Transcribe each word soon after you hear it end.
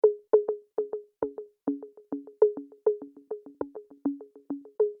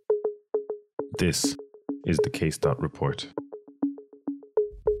This is the Case Report.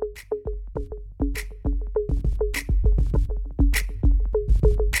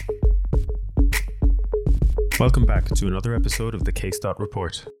 Welcome back to another episode of the Case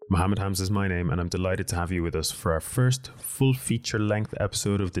Report. Mohammed Hamza is my name, and I'm delighted to have you with us for our first full feature-length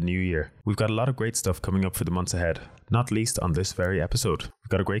episode of the new year. We've got a lot of great stuff coming up for the months ahead, not least on this very episode. We've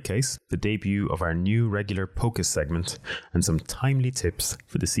got a great case, the debut of our new regular POCUS segment, and some timely tips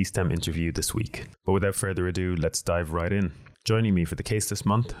for the CSTEM interview this week. But without further ado, let's dive right in. Joining me for the case this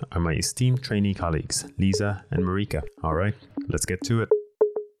month are my esteemed trainee colleagues, Lisa and Marika. All right, let's get to it.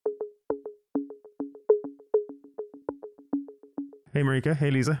 Hey Marika,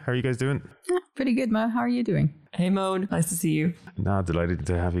 hey Lisa, how are you guys doing? Pretty good, Mo. How are you doing? Hey Mo, nice to see you. Delighted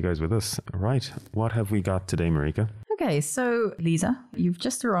to have you guys with us. Right, what have we got today, Marika? Okay, so Lisa, you've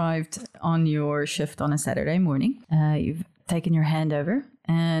just arrived on your shift on a Saturday morning. You've taken your handover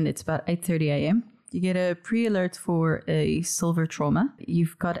and it's about 8:30 a.m. You get a pre-alert for a silver trauma.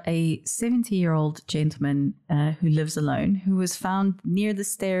 You've got a 70-year-old gentleman who lives alone, who was found near the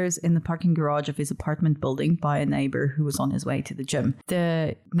stairs in the parking garage of his apartment building by a neighbor who was on his way to the gym.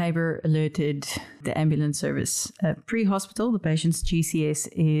 The neighbor alerted the ambulance service. Pre-hospital, the patient's GCS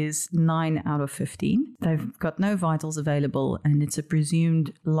is 9 out of 15. They've got no vitals available, and it's a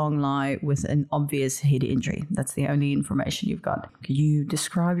presumed long lie with an obvious head injury. That's the only information you've got. Could you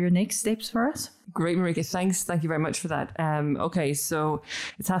describe your next steps for us? Great, Marika. Thanks. Thank you very much for that. Okay, so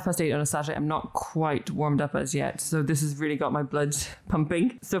it's 8:30 on a Saturday. I'm not quite warmed up as yet. So this has really got my blood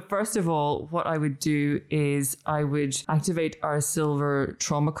pumping. So first of all, what I would do is I would activate our silver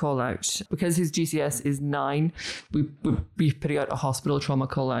trauma call out. Because his GCS is 9, we would be putting out a hospital trauma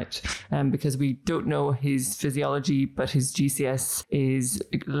call out because we don't know his physiology, but his GCS is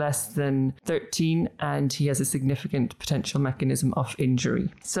less than 13 and he has a significant potential mechanism of injury.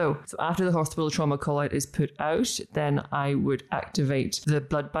 So after the hospital trauma call out is put out, then I would activate the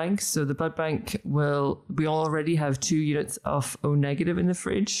blood bank. So the blood bank we already have 2 units of O negative in the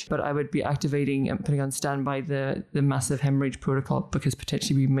fridge, but I would be activating and putting on standby the massive hemorrhage protocol because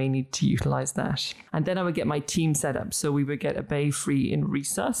potentially we may need to utilize that. And then I would get my team set up. So we would get a bay free in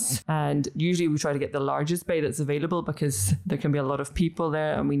resus, and usually we try to get the largest bay that's available because there can be a lot of people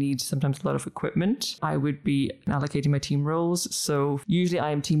there and we need sometimes a lot of equipment. I would be allocating my team roles. So usually I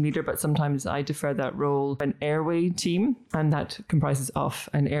am team leader, but sometimes I defer that role to an airway team, and that comprises of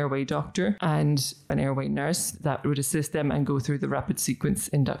an airway doctor and an airway nurse that would assist them and go through the rapid sequence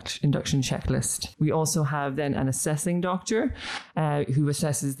induction checklist. We also have then an assessing doctor who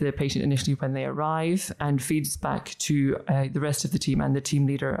assesses the patient initially when they arrive and feeds back to the rest of the team and the team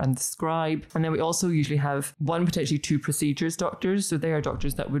leader and the scribe. And then we also usually have 1, potentially 2 procedures doctors. So they are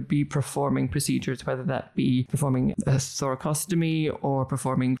doctors that would be performing procedures, whether that be performing a thoracostomy or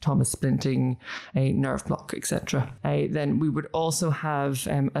performing Thomas splinting, a nerve block, etc. Then we would also have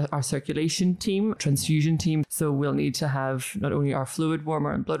our circulation team, transfusion team. So we'll need to have not only our fluid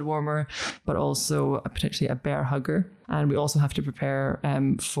warmer and blood warmer, but also potentially a bear hugger. And we also have to prepare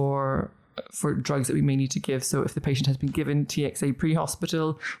for drugs that we may need to give. So if the patient has been given TXA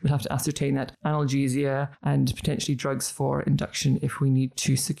pre-hospital, we'll have to ascertain that analgesia and potentially drugs for induction if we need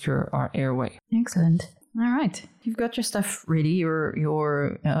to secure our airway. Excellent. All right. You've got your stuff ready.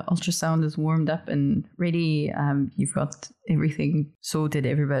 Your ultrasound is warmed up and ready. You've got everything sorted.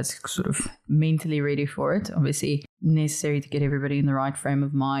 Everybody's sort of mentally ready for it. Obviously, necessary to get everybody in the right frame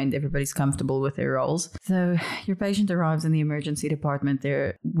of mind. Everybody's comfortable with their roles. So your patient arrives in the emergency department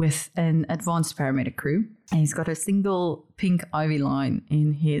there with an advanced paramedic crew. And he's got a single pink IV line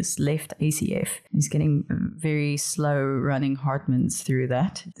in his left ACF. He's getting very slow running Hartmann's through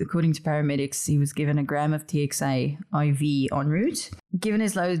that. According to paramedics, he was given a gram of TXA IV en route. Given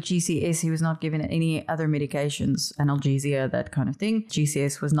his low GCS, he was not given any other medications, analgesia, that kind of thing.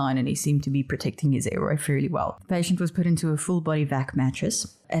 GCS was 9 and he seemed to be protecting his airway fairly well. The patient was put into a full body vac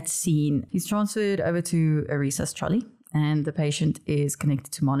mattress. At scene, he's transferred over to a resus trolley, and the patient is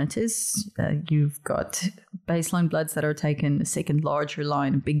connected to monitors. You've got baseline bloods that are taken, a second larger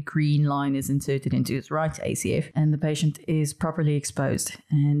line, a big green line is inserted into his right ACF, and the patient is properly exposed,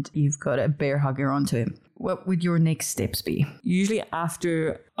 and you've got a bear hugger onto him. What would your next steps be? Usually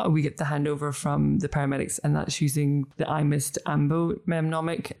after we get the handover from the paramedics, and that's using the IMIST AMBO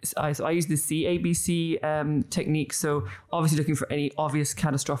mnemonic. So I use the CABC technique. So obviously looking for any obvious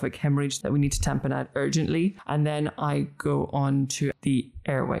catastrophic hemorrhage that we need to tampen out urgently. And then I go on to the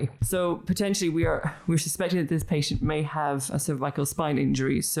airway. So potentially we're suspecting that this patient may have a cervical spine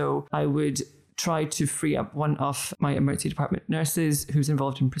injury. So I would try to free up one of my emergency department nurses who's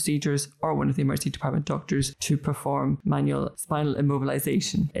involved in procedures or one of the emergency department doctors to perform manual spinal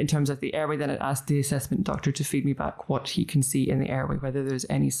immobilization. In terms of the airway, then I'd ask the assessment doctor to feed me back what he can see in the airway, whether there's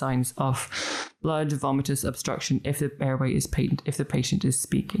any signs of blood, vomitus, obstruction, if the airway is patent, if the patient is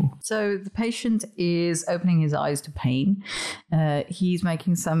speaking. So the patient is opening his eyes to pain. He's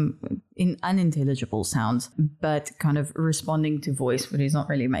making some unintelligible sounds, but kind of responding to voice, but he's not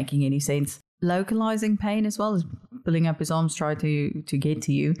really making any sense. Localizing pain as well as pulling up his arms, try to get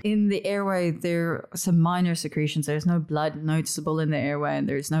to you. In the airway, there are some minor secretions. There's no blood noticeable in the airway, and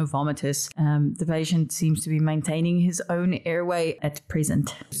there's no vomitus. The patient seems to be maintaining his own airway at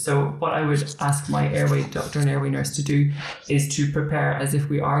present. So what I would ask my airway doctor and airway nurse to do is to prepare as if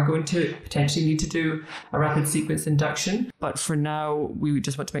we are going to potentially need to do a rapid sequence induction. But for now, we would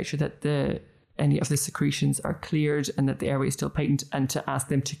just want to make sure that any of the secretions are cleared and that the airway is still patent, and to ask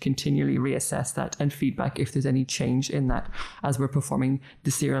them to continually reassess that and feedback if there's any change in that as we're performing the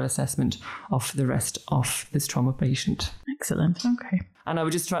serial assessment of the rest of this trauma patient. Excellent. Okay. And I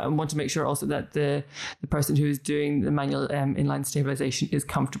would just want to make sure also that the person who is doing the manual inline stabilization is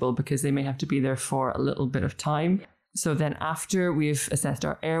comfortable, because they may have to be there for a little bit of time. So then after we've assessed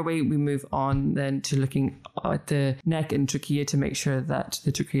our airway, we move on then to looking at the neck and trachea to make sure that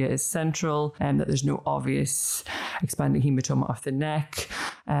the trachea is central and that there's no obvious expanding hematoma of the neck.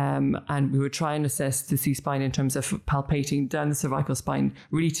 And we would try and assess the C-spine in terms of palpating down the cervical spine,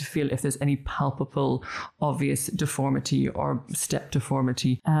 really to feel if there's any palpable, obvious deformity or step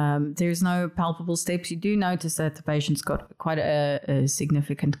deformity. There's no palpable steps. You do notice that the patient's got quite a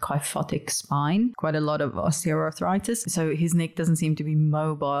significant kyphotic spine, quite a lot of osteoarthritis. So his neck doesn't seem to be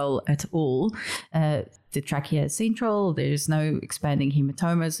mobile at all. The trachea is central. There's no expanding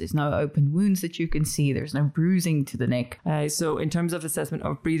hematomas. There's no open wounds that you can see. There's no bruising to the neck. So in terms of assessment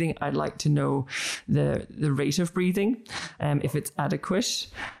of breathing, I'd like to know the rate of breathing, if it's adequate,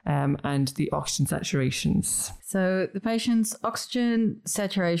 and the oxygen saturations. So the patient's oxygen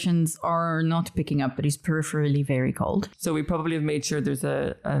saturations are not picking up, but he's peripherally very cold. So we probably have made sure there's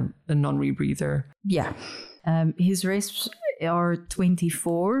a non-rebreather. Yeah. His rests are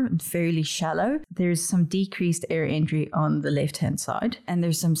 24 and fairly shallow. There's some decreased air entry on the left-hand side, and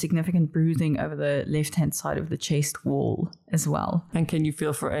there's some significant bruising over the left-hand side of the chest wall as well. And can you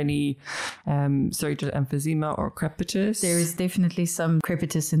feel for any serrated emphysema or crepitus? There is definitely some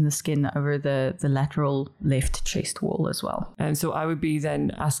crepitus in the skin over the lateral left chest wall as well. And so I would be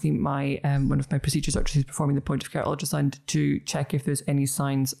then asking my one of my procedures doctors who's performing the point of care ultrasound to check if there's any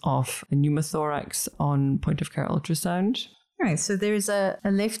signs of a pneumothorax on point of care ultrasound. All right, so there's a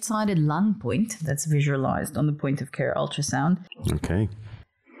left-sided lung point that's visualized on the point of care ultrasound. Okay.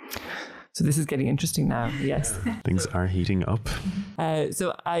 So this is getting interesting now, yes. Things are heating up.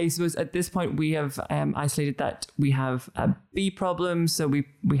 So I suppose at this point we have isolated that we have a B problem. So we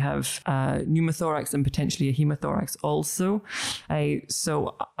have pneumothorax and potentially a hemothorax also.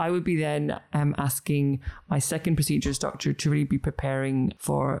 So I would be then asking my second procedures doctor to really be preparing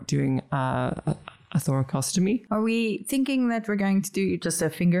for doing a thoracostomy. Are we thinking that we're going to do just a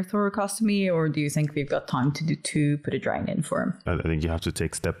finger thoracostomy, or do you think we've got time to do two, put a drain in for him? I think you have to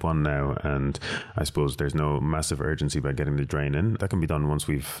take step one now, and I suppose there's no massive urgency about getting the drain in. That can be done once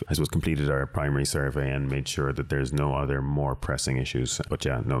we've, I suppose, completed our primary survey and made sure that there's no other more pressing issues. But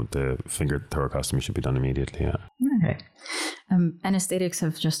yeah, no, the finger thoracostomy should be done immediately, yeah. Okay. Anesthetics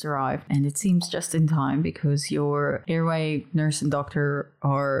have just arrived, and it seems just in time because your airway nurse and doctor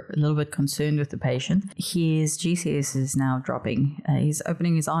are a little bit concerned with the patient. His GCS is now dropping. He's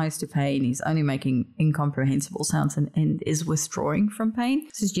opening his eyes to pain. He's only making incomprehensible sounds and is withdrawing from pain.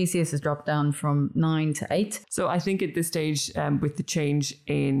 So his GCS has dropped down from 9 to 8. So I think at this stage, with the change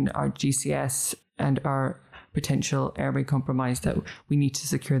in our GCS and our potential airway compromise, that we need to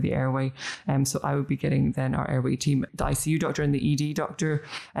secure the airway. So I would be getting then our airway team, the ICU doctor and the ED doctor,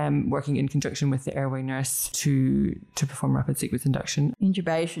 working in conjunction with the airway nurse to perform rapid sequence induction.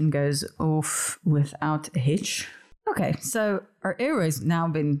 Intubation goes off without a hitch. Okay, so our airway's now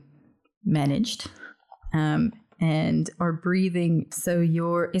been managed. And our breathing. So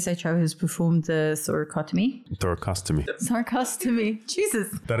your SHO has performed the thoracotomy. Thoracostomy. Jesus.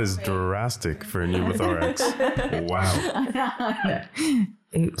 That is drastic for a pneumothorax. Wow.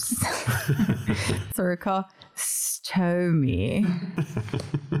 Oops. Thoracostomy.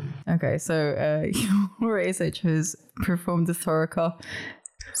 Okay, so your SHO has performed the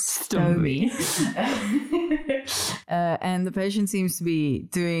thoracostomy. And the patient seems to be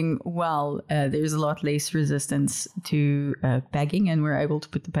doing well. There's a lot less resistance to bagging, and we're able to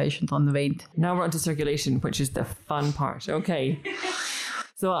put the patient on the vent. Now we're on to circulation, which is the fun part. Okay.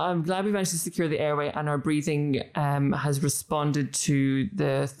 So I'm glad we managed to secure the airway, and our breathing has responded to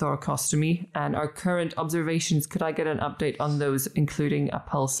the thoracostomy. And our current observations, could I get an update on those, including a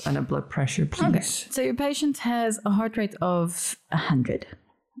pulse and a blood pressure, please? Okay. So your patient has a heart rate of 100,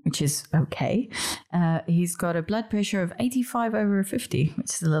 which is okay. He's got a blood pressure of 85/50,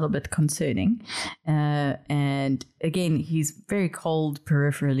 which is a little bit concerning. And again, he's very cold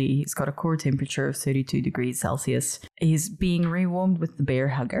peripherally. He's got a core temperature of 32 degrees Celsius. He's being rewarmed with the bear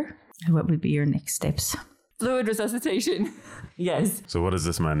hugger. What would be your next steps? Fluid resuscitation. Yes. So what does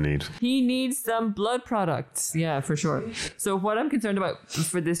this man need? He needs some blood products. Yeah, for sure. So what I'm concerned about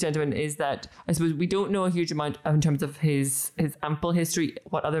for this gentleman is that I suppose we don't know a huge amount in terms of his ample history,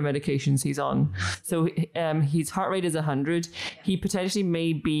 what other medications he's on. So his heart rate is 100. He potentially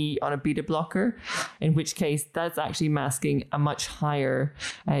may be on a beta blocker, in which case that's actually masking a much higher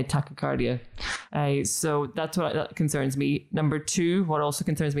tachycardia. So that's that concerns me. Number two, what also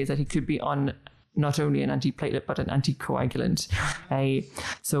concerns me is that he could be on not only an antiplatelet but an anticoagulant.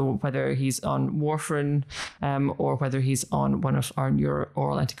 So whether he's on warfarin or whether he's on one of our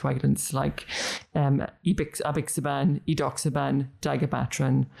oral anticoagulants like apixaban, edoxaban,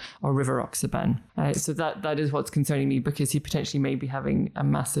 dagabatran, or rivaroxaban. So that is what's concerning me, because he potentially may be having a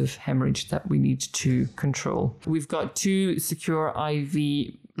massive hemorrhage that we need to control. We've got 2 secure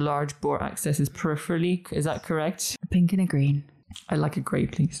IV large bore accesses peripherally. Is that correct? A pink and a green. I'd like a grey,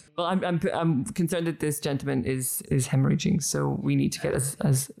 please. Well, I'm concerned that this gentleman is hemorrhaging, so we need to get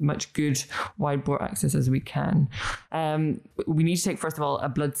as much good wide bore access as we can. We need to take, first of all, a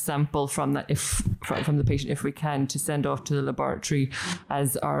blood sample from the patient if we can, to send off to the laboratory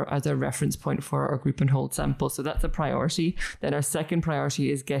as our reference point for our group and hold sample. So that's a priority. Then our second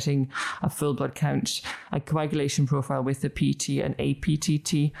priority is getting a full blood count, a coagulation profile with a PT and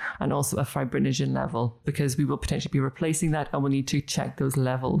APTT, and also a fibrinogen level, because we will potentially be replacing that and we'll need to check those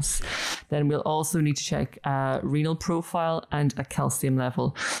levels. Then we'll also need to check a renal profile and a calcium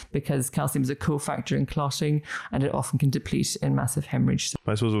level, because calcium is a cofactor in clotting and it often can deplete in massive hemorrhage.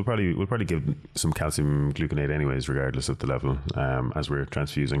 I suppose we'll probably give some calcium gluconate anyways, regardless of the level, as we're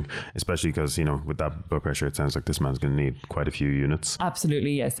transfusing, especially because, with that blood pressure, it sounds like this man's going to need quite a few units.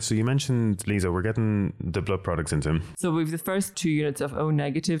 Absolutely, yes. So you mentioned, Lisa, we're getting the blood products into him. So we've the first 2 units of O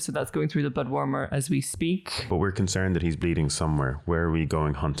negative, so that's going through the blood warmer as we speak. But we're concerned that he's bleeding somewhere. Where are we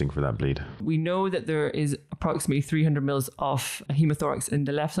going hunting for that bleed? We know that there is approximately 300 mils of hemothorax in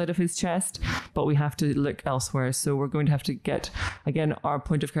the left side of his chest, but we have to look elsewhere. So we're going to have to get, again, our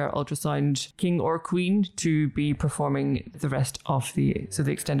point of care ultrasound king or queen to be performing the rest of the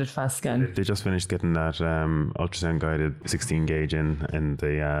extended fast scan. They just finished getting that ultrasound guided 16 gauge in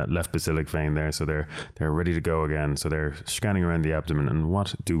the left basilic vein there, so they're ready to go again. So they're scanning around the abdomen, and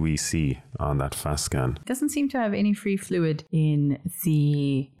what do we see on that fast scan? Doesn't seem to have any free fluid in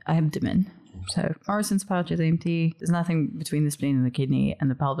the abdomen. So Morrison's pouch is empty. There's nothing between the spleen and the kidney, and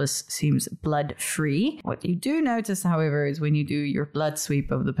the pelvis seems blood-free. What you do notice, however, is when you do your blood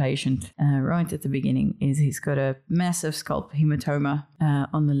sweep of the patient right at the beginning, is he's got a massive scalp hematoma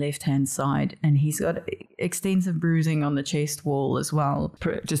on the left-hand side, and he's got extensive bruising on the chest wall as well.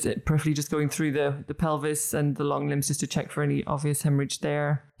 Peripherally just going through the pelvis and the long limbs just to check for any obvious hemorrhage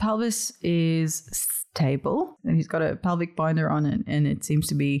there. Pelvis is stable, and he's got a pelvic binder on it, and it seems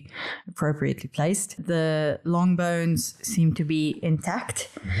to be appropriately placed. The long bones seem to be intact.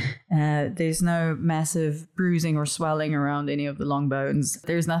 There's no massive bruising or swelling around any of the long bones.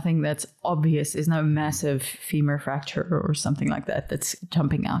 There's nothing that's obvious. There's no massive femur fracture or something like that that's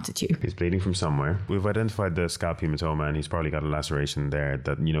jumping out at you. He's bleeding from somewhere. We've identified the scalp hematoma, and he's probably got a laceration there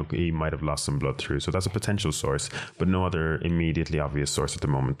that, he might have lost some blood through. So that's a potential source, but no other immediately obvious source at the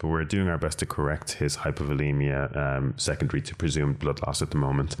moment. But we're doing our best to correct his hypovolemia secondary to presumed blood loss at the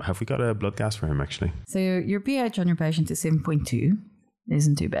moment. Have we got a blood gas for him, actually? So your pH on your patient is 7.2.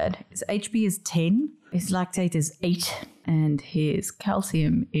 Isn't too bad. His HB is 10. His lactate is 8. And his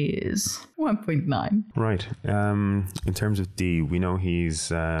calcium is 1.9. Right. In terms of D, we know his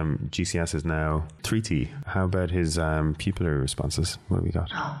GCS is now 3T. How about his pupillary responses? What have we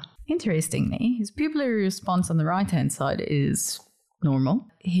got? Interestingly, his pupillary response on the right-hand side is normal.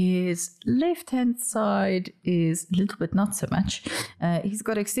 His left-hand side is a little bit not so much. He's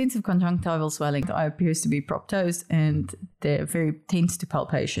got extensive conjunctival swelling. The eye appears to be proptosed, and they're very tense to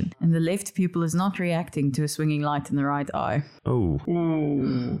palpation. And the left pupil is not reacting to a swinging light in the right eye. Oh.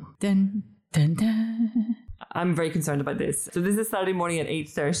 Ooh. Dun, dun, dun. I'm very concerned about this. So this is Saturday morning at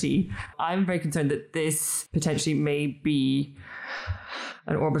 8:30. I'm very concerned that this potentially may be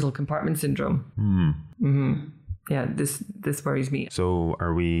an orbital compartment syndrome. yeah, this worries me. So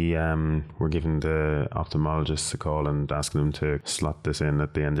are we, we're giving the ophthalmologists a call and asking them to slot this in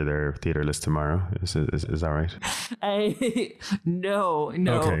at the end of their theatre list tomorrow? Is that right? No.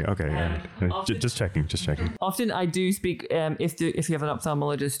 Okay. Just checking. Often I do speak, if you have an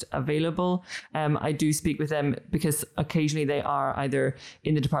ophthalmologist available, I do speak with them because occasionally they are either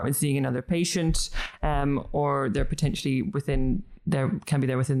in the department seeing another patient, or they're potentially within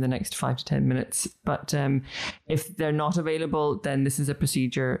the next 5 to 10 minutes. But if they're not available, then this is a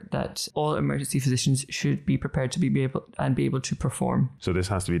procedure that all emergency physicians should be prepared to be able to perform. So this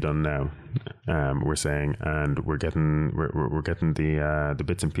has to be done now, we're saying, and we're getting the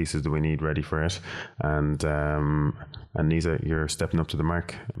bits and pieces that we need ready for it. And Nisa, you're stepping up to the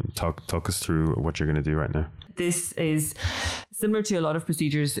mark. Talk us through what you're going to do right now. This is similar to a lot of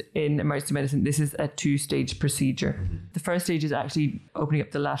procedures in emergency medicine. This is a 2-stage procedure. The first stage is actually opening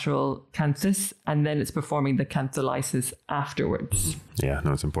up the lateral canthus, and then it's performing the cantholysis afterwards. Yeah,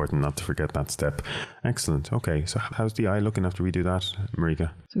 no, it's important not to forget that step. Excellent. Okay, so how's the eye looking after we do that,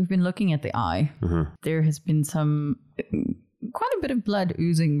 Marika? So we've been looking at the eye. There has been quite a bit of blood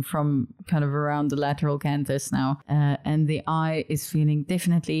oozing from kind of around the lateral canthus now, and the eye is feeling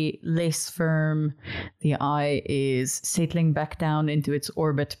definitely less firm. The eye is settling back down into its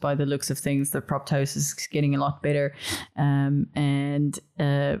orbit by the looks of things. The proptosis is getting a lot better, and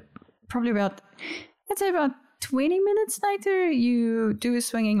probably about 20 minutes later, you do a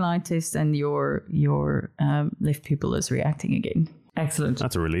swinging light test, and your left pupil is reacting again. Excellent.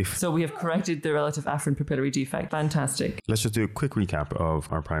 That's a relief. So we have corrected the relative afferent pupillary defect. Fantastic. Let's just do a quick recap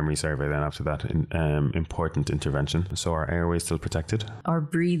of our primary survey then after that important intervention. So our airway is still protected. Our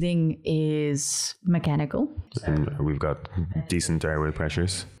breathing is mechanical. And we've got decent airway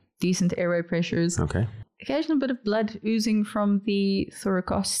pressures. Okay. Occasional bit of blood oozing from the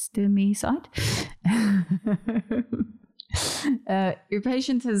thoracostomy side. Your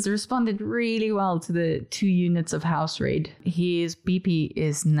patient has responded really well to the 2 units of house rate. His BP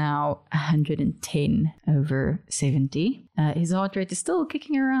is now 110/70. His heart rate is still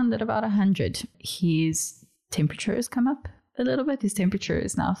kicking around at about 100. His temperature has come up a little bit. His temperature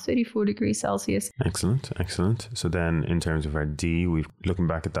is now 34 degrees Celsius. Excellent. So then in terms of our D, we've looking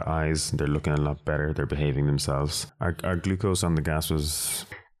back at the eyes, they're looking a lot better. They're behaving themselves. Our glucose on the gas was...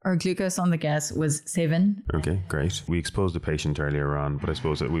 Our glucose on the gas was 7. Okay, great. We exposed the patient earlier on, but I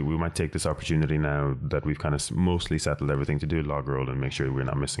suppose that we might take this opportunity now that we've kind of mostly settled everything to do a log roll and make sure we're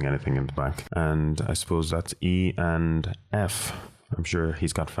not missing anything in the back. And I suppose that's E and F. I'm sure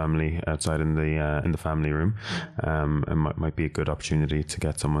he's got family outside in the family room. It might be a good opportunity to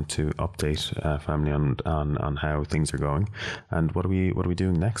get someone to update family on how things are going. And what are we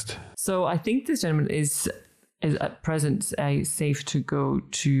doing next? So I think this gentleman is at present safe to go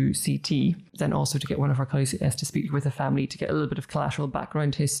to CT, then also to get one of our colleagues to speak with the family to get a little bit of collateral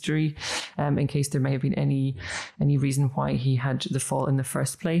background history, in case there may have been any reason why he had the fall in the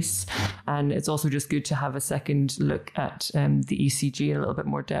first place. And it's also just good to have a second look at the ECG in a little bit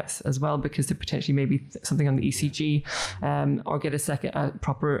more depth as well, because there potentially may be something on the ECG, or get a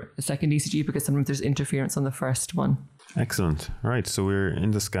proper second ECG, because sometimes there's interference on the first one. Excellent. All right, so we're in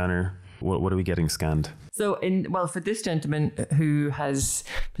the scanner. What are we getting scanned? So for this gentleman who has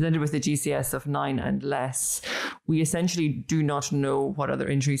presented with a GCS of 9 and less, we essentially do not know what other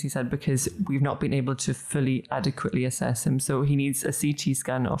injuries he's had because we've not been able to fully adequately assess him. So he needs a CT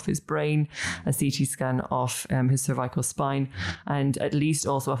scan of his brain, a CT scan of his cervical spine, and at least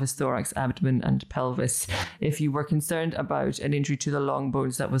also of his thorax, abdomen and pelvis. If you were concerned about an injury to the long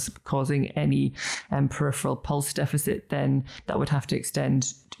bones that was causing any peripheral pulse deficit, then that would have to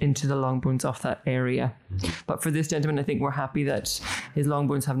extend into the long bones of that area. But for this gentleman, I think we're happy that his long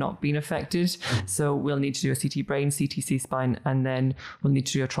bones have not been affected. So we'll need to do a CT brain, CT C-spine, and then we'll need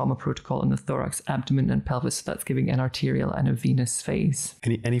to do a trauma protocol on the thorax, abdomen and pelvis. So that's giving an arterial and a venous phase.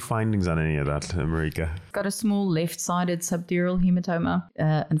 Any findings on any of that, Marika? Got a small left-sided subdural hematoma.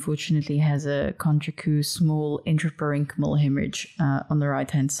 Unfortunately has a contracute small intraparenchymal hemorrhage on the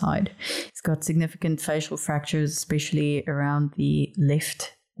right-hand side. It's got significant facial fractures, especially around the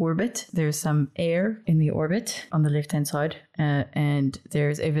left orbit. There's some air in the orbit on the left-hand side, and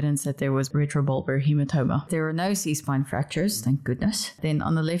there's evidence that there was retrobulbar hematoma. There are no C-spine fractures, thank goodness. Then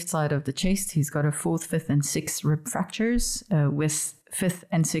on the left side of the chest, he's got a 4th, 5th, and 6th rib fractures with 5th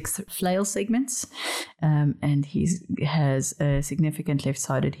and 6th flail segments, and he has a significant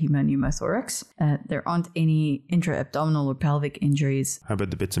left-sided hemopneumothorax. There aren't any intra-abdominal or pelvic injuries. How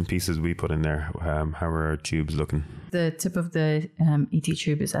about the bits and pieces we put in there? How are our tubes looking? The tip of the ET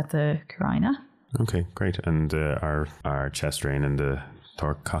tube is at the carina. Okay, great. And our chest drain and the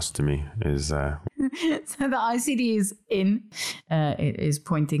thoracostomy is So the ICD is in. It is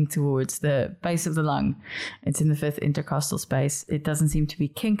pointing towards the base of the lung. It's in the fifth intercostal space. It doesn't seem to be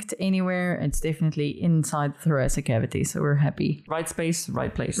kinked anywhere. It's definitely inside the thoracic cavity. So we're happy. Right space,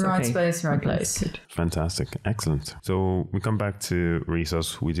 right place. Right okay. space, right place. Good. fantastic. Excellent. So we come back to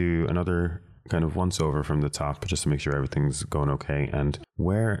resus. We do another kind of once over from the top just to make sure everything's going okay. And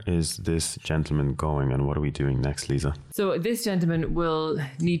where is this gentleman going and what are we doing next, Lisa? So this gentleman will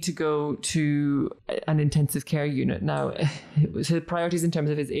need to go to an intensive care unit. Now, his priorities in terms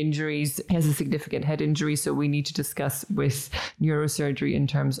of his injuries, he has a significant head injury, so we need to discuss with neurosurgery in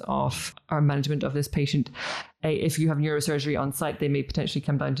terms of our management of this patient. If you have neurosurgery on site, they may potentially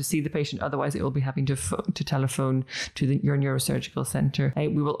come down to see the patient. Otherwise, it will be having to telephone to your neurosurgical centre.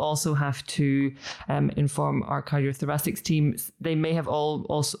 We will also have to inform our cardiothoracics team. They may have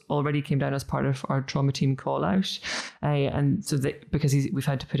also already came down as part of our trauma team call out. And so because we've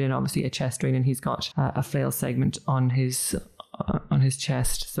had to put in obviously a chest drain and he's got a flail segment on his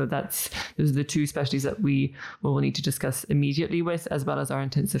chest. So those are the two specialties that we will need to discuss immediately with, as well as our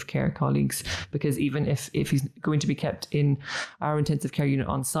intensive care colleagues, because even if he's going to be kept in our intensive care unit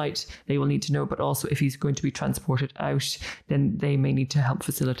on site, they will need to know, but also if he's going to be transported out, then they may need to help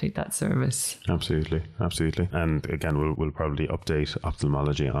facilitate that service. Absolutely. And again, we'll probably update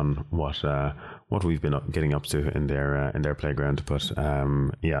ophthalmology on what we've been getting up to in their playground, but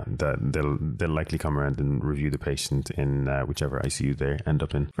they'll likely come around and review the patient in whichever ICU they end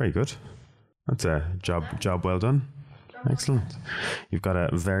up in. Very good. That's a job well done. Excellent. You've got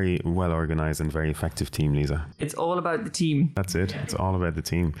a very well organized and very effective team, Lisa. It's all about the team. That's it. It's all about the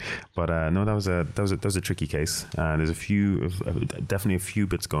team. But no, that was a tricky case. There's definitely a few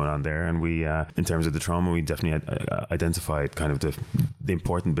bits going on there, and we, in terms of the trauma, we definitely identified kind of the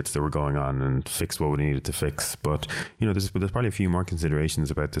important bits that were going on and fixed what we needed to fix. But there's probably a few more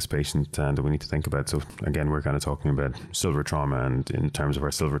considerations about this patient that we need to think about. So again, we're kind of talking about silver trauma, and in terms of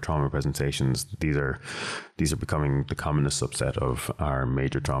our silver trauma presentations, these are becoming the commonest subset of our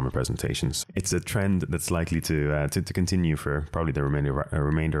major trauma presentations. It's a trend that's likely to continue for probably the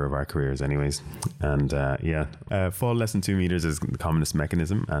remainder of our careers anyways. And fall less than 2 meters is the commonest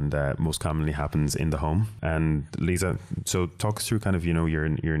mechanism and most commonly happens in the home. And Lisa, so talk us through kind of your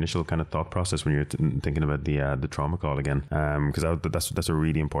initial kind of thought process when you're thinking about the trauma call again, because that's a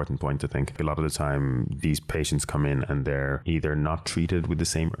really important point. I think a lot of the time these patients come in and they're either not treated with the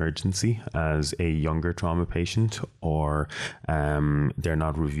same urgency as a younger trauma patient, or they're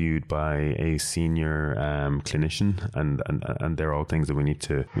not reviewed by a senior clinician, and they're all things that we need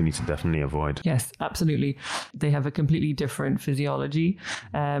to definitely avoid. Yes, absolutely. They have a completely different physiology.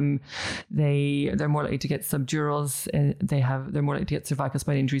 They're more likely to get subdurals. They're more likely to get cervical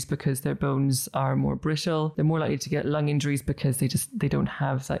spine injuries because their bones are more brittle. They're more likely to get lung injuries because they don't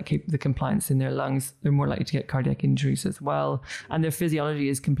have the compliance in their lungs. They're more likely to get cardiac injuries as well, and their physiology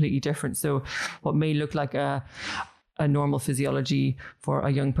is completely different. So what may look like a normal physiology for a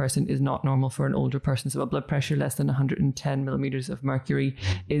young person is not normal for an older person. So a blood pressure less than 110 millimeters of mercury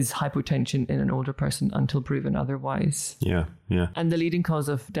is hypotension in an older person until proven otherwise. Yeah. And the leading cause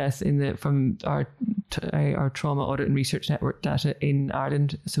of death from our trauma audit and research network data in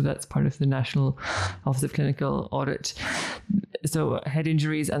Ireland, so that's part of the National Office of Clinical Audit. So head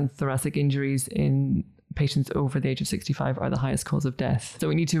injuries and thoracic injuries in patients over the age of 65 are the highest cause of death. So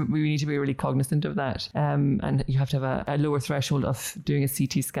we need to be really cognizant of that. And you have to have a lower threshold of doing a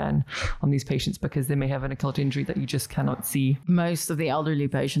CT scan on these patients because they may have an occult injury that you just cannot see. Most of the elderly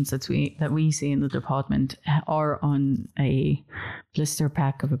patients that we see in the department are on a blister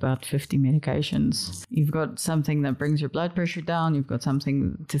pack of about 50 medications. You've got something that brings your blood pressure down. You've got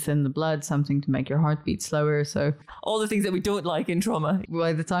something to thin the blood, something to make your heart beat slower. So all the things that we don't like in trauma.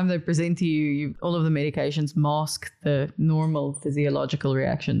 By the time they present to you, all of the medications mask the normal physiological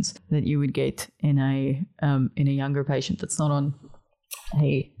reactions that you would get in a younger patient that's not on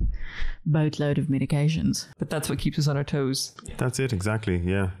a boatload of medications. But that's what keeps us on our toes. That's it, exactly.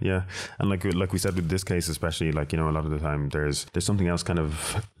 Yeah. And like we said with this case, especially, like, a lot of the time there's something else kind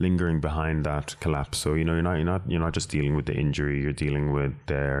of lingering behind that collapse. So you're not just dealing with the injury, you're dealing with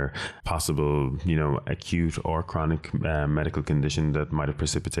their possible acute or chronic medical condition that might have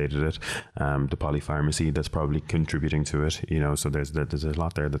precipitated it, the polypharmacy that's probably contributing to it. So there's a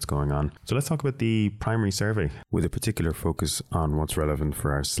lot there that's going on. So let's talk about the primary survey with a particular focus on what's relevant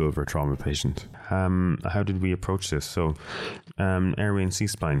for our silver trauma patient. How did we approach this? So airway and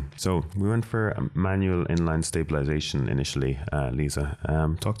C-spine. So we went for manual inline stabilization initially. Lisa,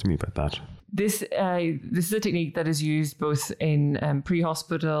 talk to me about that. This is a technique that is used both in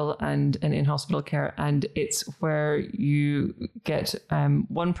pre-hospital and in hospital care, and it's where you get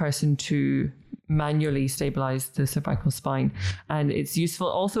one person to manually stabilize the cervical spine, and it's useful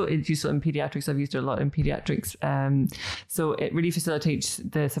in pediatrics. I've used it a lot in pediatrics, so it really facilitates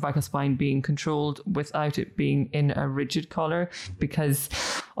the cervical spine being controlled without it being in a rigid collar, because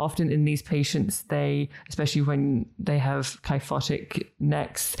often in these patients, especially when they have kyphotic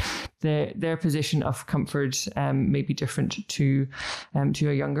necks, their position of comfort may be different to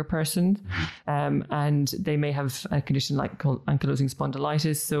a younger person, and they may have a condition like called ankylosing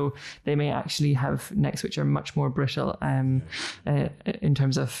spondylitis, so they may actually have necks which are much more brittle in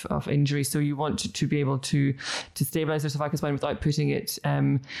terms of injury. So you want to be able to stabilize their cervical spine without putting it,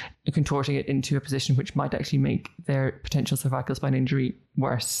 contorting it into a position which might actually make their potential cervical spine injury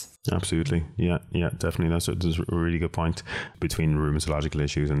worse. Absolutely. Yeah, definitely. That's a really good point. Between rheumatological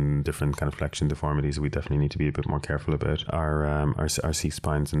issues and different kind of flexion deformities, we definitely need to be a bit more careful about our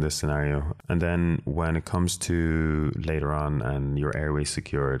C-spines in this scenario. And then when it comes to later on and your airway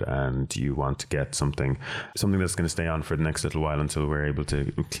secured and you want to get something that's going to stay on for the next little while until we're able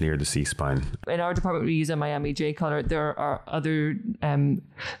to clear the C-spine. In our department, we use a Miami J collar. There are other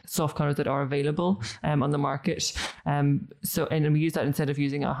soft collars that are available on the market. And we use that instead of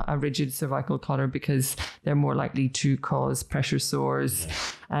using a rigid cervical collar, because they're more likely to cause pressure sores,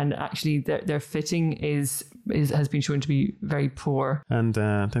 and actually their fitting has been shown to be very poor. And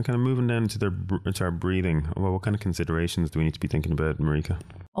then kind of moving down to our breathing, well, what kind of considerations do we need to be thinking about, Marika?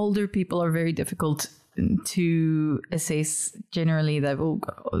 Older people are very difficult to assess. Generally, they've all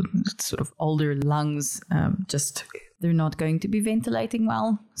got sort of older lungs, they're not going to be ventilating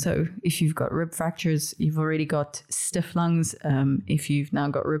well. So if you've got rib fractures, you've already got stiff lungs. If you've now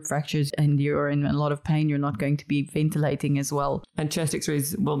got rib fractures and you're in a lot of pain, you're not going to be ventilating as well. And chest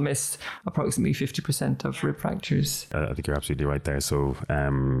x-rays will miss approximately 50% of rib fractures. I think you're absolutely right there. So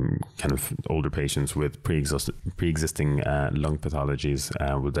kind of older patients with pre-existing lung pathologies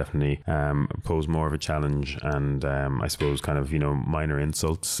will definitely pose more of a challenge. And I suppose kind of, minor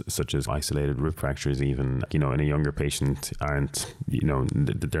insults such as isolated rib fractures, even, in a younger patient aren't,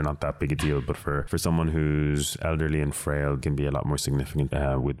 they're not that big a deal. But for someone who's elderly and frail, can be a lot more significant,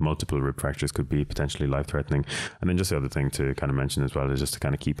 with multiple rib fractures, could be potentially life-threatening. And then just the other thing to kind of mention as well is just to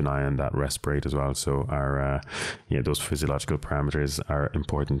kind of keep an eye on that rest rate as well. So our those physiological parameters are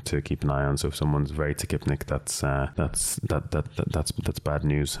important to keep an eye on. So if someone's very tachypnic, that's bad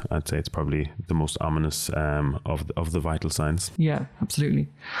news. I'd say it's probably the most ominous of the vital signs. Yeah, absolutely.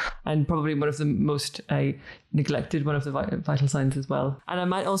 And probably one of the most neglected one of the vital signs as well. And I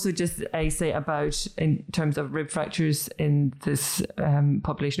might also just say about, in terms of rib fractures in this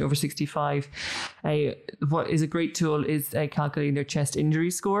population over 65, what is a great tool is calculating their chest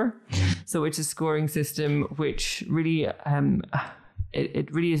injury score. So it's a scoring system which really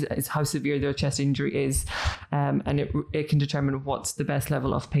it really is how severe their chest injury is, and it can determine what's the best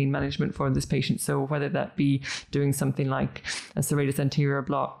level of pain management for this patient. So whether that be doing something like a serratus anterior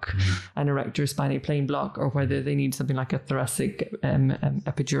block, an erector spinae plane block, or whether they need something like a thoracic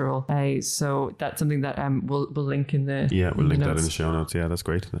epidural. So that's something that we'll link in the we'll link that in the show notes. Yeah, that's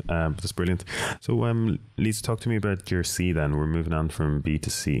great. That's brilliant. So Lisa, talk to me about your C then. We're moving on from B to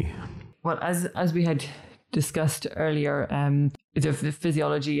C. Well, as we had discussed earlier, the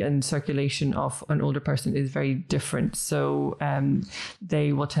physiology and circulation of an older person is very different. So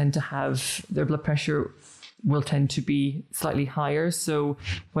they will tend to have their blood pressure will tend to be slightly higher. So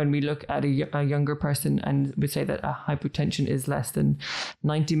when we look at a younger person and we say that a hypotension is less than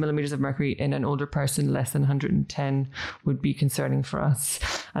 90 millimeters of mercury in an older person, less than 110 would be concerning for us.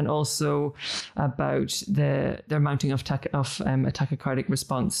 And also about their mounting of a tachycardic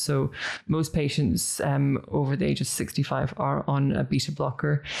response. So most patients over the age of 65 are on a beta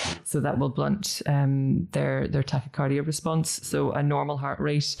blocker, so that will blunt their tachycardia response. So a normal heart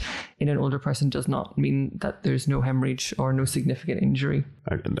rate in an older person does not mean that there's no hemorrhage or no significant injury.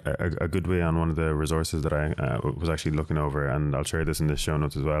 A good way on one of the resources that I was actually looking over, and I'll share this in the show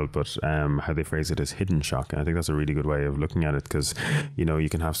notes as well, but how they phrase it is hidden shock. And I think that's a really good way of looking at it, because you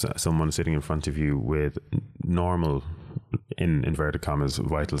can have someone sitting in front of you with normal, in inverted commas,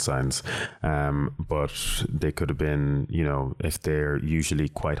 vital signs, but they could have been, if they're usually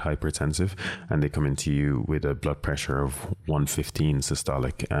quite hypertensive and they come into you with a blood pressure of 115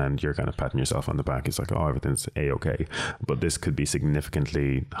 systolic, and you're kind of patting yourself on the back, it's like, oh, everything's a-okay, but this could be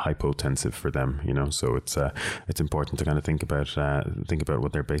significantly hypotensive for them, so it's important to kind of think about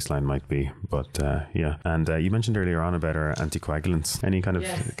what their baseline might be. But and you mentioned earlier on about our anticoagulants. Any kind of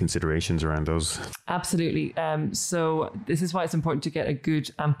considerations around those? Absolutely. So this is why it's important to get a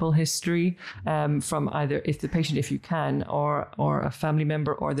good ample history from either if you can, or a family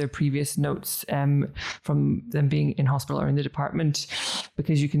member, or their previous notes from them being in hospital or in the department,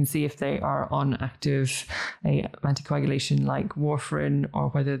 because you can see if they are on active anticoagulation like warfarin, or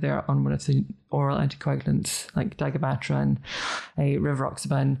whether they're on one of the oral anticoagulants like dabigatran, a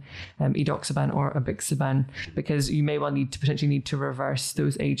rivaroxaban, edoxaban, or abixaban, because you may well potentially need to reverse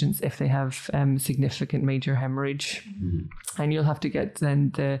those agents if they have significant major hemorrhage. And you'll have to get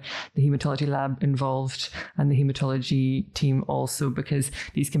then the hematology lab involved, and the hematology team also, because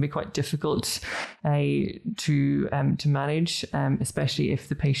these can be quite difficult to manage, especially if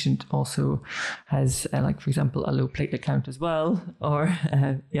the patient also has, like for example, a low platelet count as well, or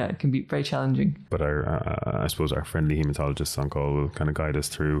it can be very challenging. But I suppose our friendly hematologists on call will kind of guide us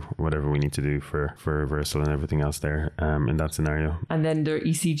through whatever we need to do for reversal and everything else there in that scenario. And then their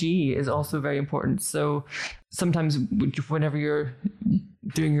ECG is also very important. So sometimes whenever you're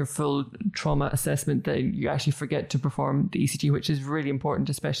doing your full trauma assessment, that you actually forget to perform the ECG, which is really important,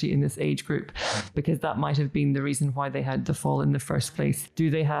 especially in this age group, because that might have been the reason why they had the fall in the first place. Do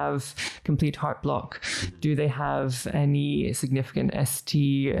they have complete heart block? Do they have any significant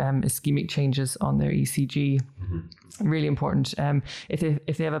ST ischemic changes on their ECG? Really important.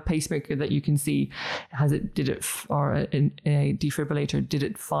 If they have a pacemaker that you can see, or a defibrillator, did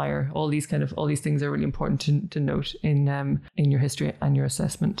it fire? All these things are really important to note in your history and your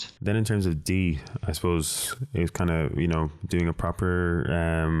assessment. Then in terms of D, I suppose it's kind of, doing a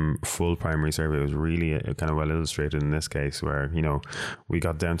proper full primary survey was really kind of well illustrated in this case, where, we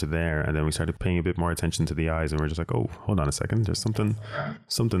got down to there and then we started paying a bit more attention to the eyes, and we're just like, oh, hold on a second, there's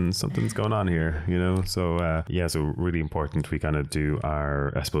something's going on here, So so really important we kind of do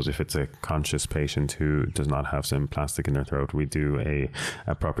I suppose if it's a conscious patient who does not have some plastic in their throat, we do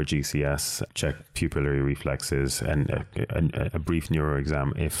a proper GCS, check pupillary reflexes, and a brief neuro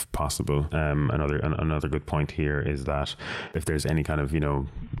exam if possible. Another good point here is that if there's any kind of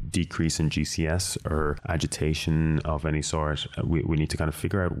decrease in GCS or agitation of any sort, we need to kind of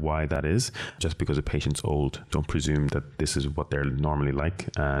figure out why that is. Just because a patient's old, don't presume that this is what they're normally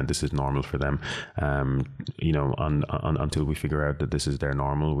like, this is normal for them. Until we figure out that this is their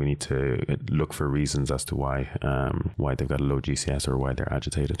normal, we need to look for reasons as to why they've got a low GCS or why they're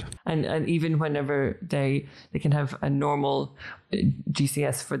agitated. And even whenever they can have a normal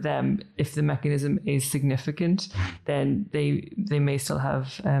GCS for them, if the mechanism is significant, then they may still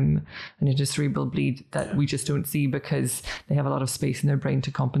have an intracerebral bleed that we just don't see because they have a lot of space in their brain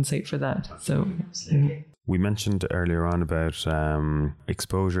to compensate for that. So we mentioned earlier on about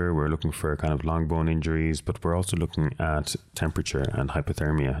exposure. We're looking for kind of long bone injuries, but we're also looking at temperature and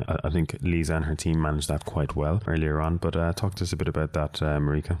hypothermia. I think Lisa and her team managed that quite well earlier on, but talk to us a bit about that,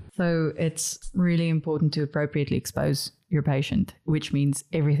 Marika. So it's really important to appropriately expose your patient, which means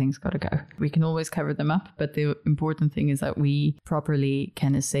everything's got to go. We can always cover them up, but the important thing is that we properly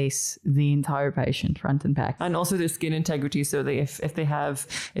can assess the entire patient front and back. And also their skin integrity, so that if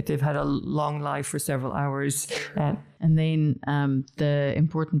they've had a long life for several hours. And then the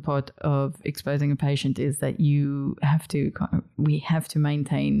important part of exposing a patient is that we have to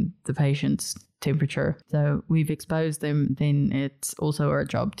maintain the patient's temperature. So we've exposed them, then it's also our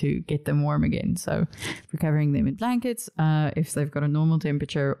job to get them warm again. So we're covering them in blankets if they've got a normal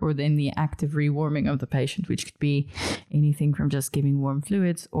temperature, or then the active rewarming of the patient, which could be anything from just giving warm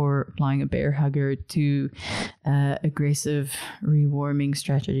fluids or applying a bear hugger to aggressive rewarming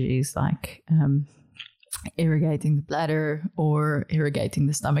strategies like irrigating the bladder or irrigating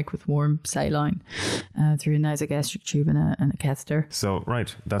the stomach with warm saline through a nasogastric tube and a catheter. So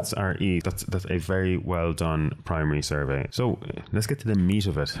right, that's our E. That's a very well done primary survey. So let's get to the meat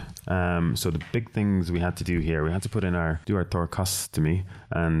of it. So the big things we had to do here, we had to do our thoracostomy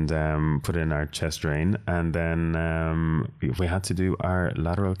and put in our chest drain, and then we had to do our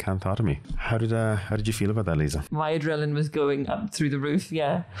lateral canthotomy. How did you feel about that, Lisa? My adrenaline was going up through the roof,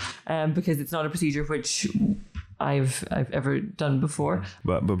 because it's not a procedure which I've ever done before.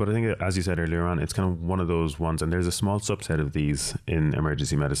 But I think, as you said earlier on, it's kind of one of those ones, and there's a small subset of these in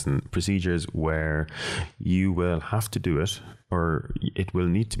emergency medicine procedures where you will have to do it, or it will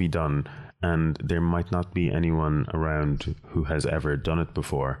need to be done, and there might not be anyone around who has ever done it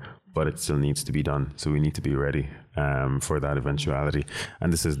before, but it still needs to be done. So we need to be ready for that eventuality.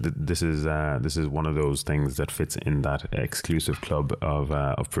 And this is one of those things that fits in that exclusive club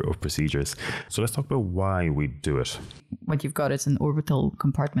of procedures. So let's talk about why we do it. What you've got is an orbital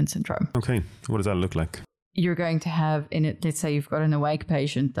compartment syndrome. Okay, what does that look like? you're going to have in it, let's say you've got an awake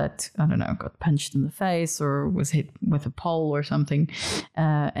patient that, I don't know, got punched in the face or was hit with a pole or something,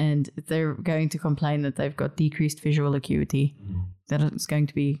 and they're going to complain that they've got decreased visual acuity, that it's going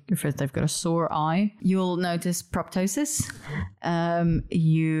to be, if they've got a sore eye. You'll notice proptosis.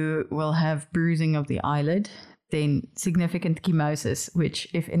 You will have bruising of the eyelid. Then significant chemosis, which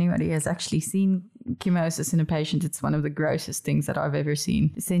if anybody has actually seen chemosis in a patient, it's one of the grossest things that I've ever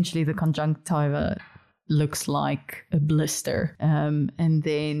seen. Essentially, the conjunctiva looks like a blister. And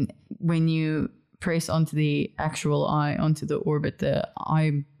then when you press onto the actual eye, onto the orbit, the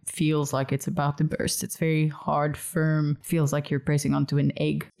eye feels like it's about to burst. It's very hard, firm, feels like you're pressing onto an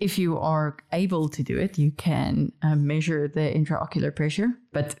egg. If you are able to do it, you can measure the intraocular pressure,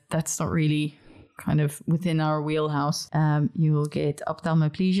 but that's not really kind of within our wheelhouse. You'll get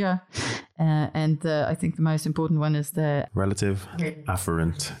ophthalmoplegia, and I think the most important one is the relative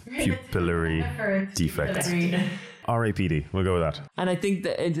afferent pupillary defect. RAPD, we'll go with that. And I think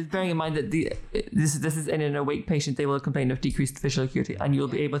that bearing in mind that this is in an awake patient, they will complain of decreased visual acuity, and you'll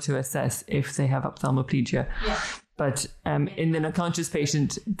be able to assess if they have ophthalmoplegia. Yeah. But in an unconscious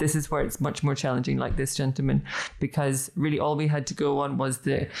patient, this is where it's much more challenging, like this gentleman, because really all we had to go on was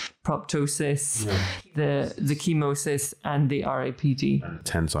the proptosis, the chemosis, and the RAPD. And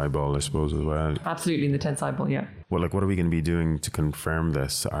tense eyeball, I suppose, as well. Absolutely, in the tense eyeball, yeah. Well, like, what are we going to be doing to confirm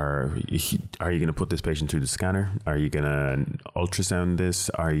this? Are you going to put this patient through the scanner? Are you going to ultrasound this?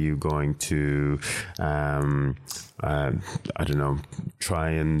 Are you going to, I don't know, try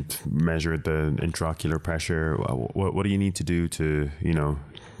and measure the intraocular pressure? What do you need to do to,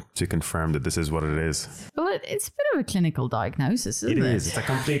 to confirm that this is what it is? Well, it's a bit of a clinical diagnosis, isn't it? It is. It's a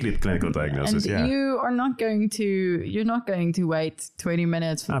completely clinical diagnosis, and you're not going to wait 20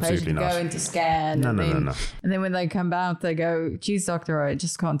 minutes for the patient to go into scan. No. And then when they come out, they go, geez, doctor, I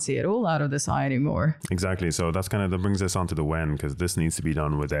just can't see it all out of this eye anymore. Exactly. So that brings us on to the when, because this needs to be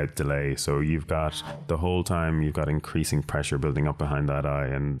done without delay. So you've got the whole time, you've got increasing pressure building up behind that eye,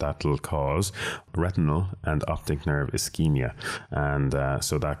 and that'll cause retinal and optic nerve ischemia. And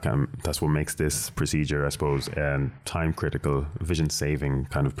so that's what makes this procedure, I suppose, time critical, vision saving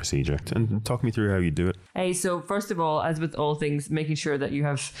kind of procedure. And talk me through how you do it. So first of all, as with all things, making sure that you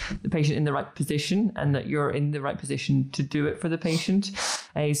have the patient in the right position and that you're in the right position to do it for the patient.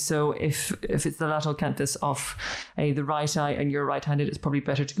 So if it's the lateral canthus of the right eye and you're right-handed, it's probably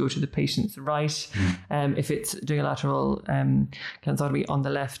better to go to the patient's right. If it's doing a lateral canthotomy on the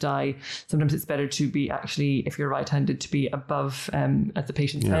left eye, sometimes it's better to be actually, if you're right-handed, to be above at the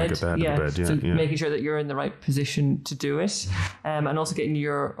patient's head. Making sure that you're in the right position to do it, and also getting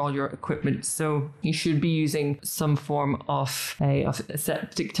all your equipment. So you should be using some form of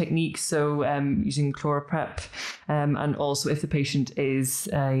aseptic technique. So using ChloraPrep, and also if the patient is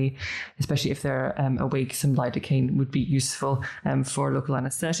especially if they're awake, some lidocaine would be useful for local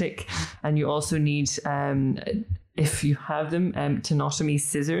anesthetic. And you also need, if you have them, tenotomy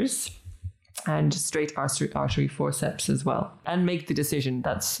scissors and straight artery forceps as well. And make the decision.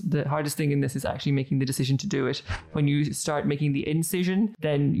 That's the hardest thing in this, is actually making the decision to do it. When you start making the incision,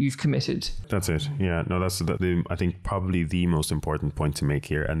 then you've committed. That's it. Yeah, no, that's I think probably the most important point to make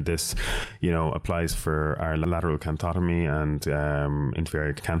here. And this, applies for our lateral canthotomy and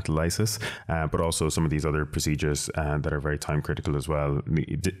inferior canthelysis, but also some of these other procedures that are very time critical as well.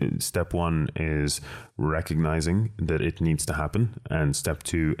 Step one is recognizing that it needs to happen, and step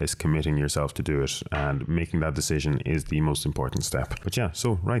two is committing yourself to do it, and making that decision is the most important step. But yeah,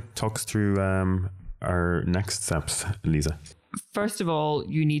 so talk us through our next steps, Lisa. First of all,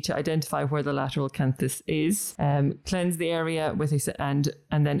 you need to identify where the lateral canthus is, cleanse the area with and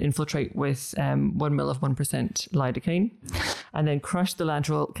then infiltrate with 1 ml of 1% lidocaine, and then crush the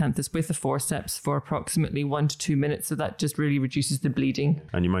lateral canthus with the forceps for approximately 1 to 2 minutes. So that just really reduces the bleeding.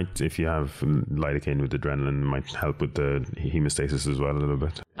 And you might, if you have lidocaine with adrenaline, might help with the hemostasis as well a little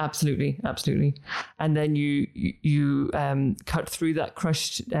bit. Absolutely. And then you cut through that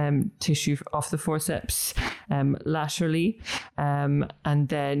crushed tissue off the forceps laterally, and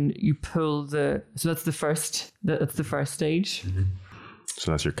then you pull so that's the first stage. Mm-hmm.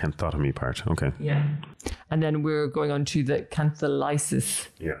 So that's your canthotomy part. Okay. Yeah. And then we're going on to the canthelysis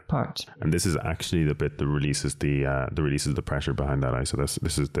part. And this is actually the bit that releases the pressure behind that eye. So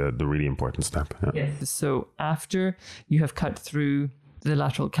this is the really important step. Yeah. Yes. So after you have cut through the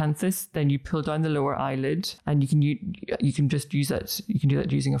lateral canthus, then you pull down the lower eyelid, and you can just use that. You can do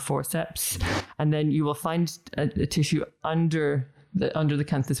that using a forceps, and then you will find a tissue under the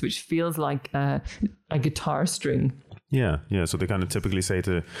canthus, which feels like a guitar string. Yeah. So they kind of typically say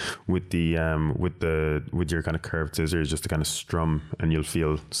with your kind of curved scissors, just to kind of strum, and you'll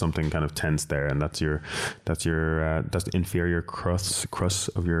feel something kind of tense there, and that's the inferior crus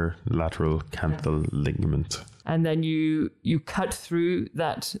of your lateral canthal ligament. And then you cut through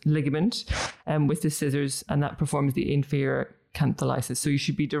that ligament with the scissors, and that performs the inferior canthalysis. So you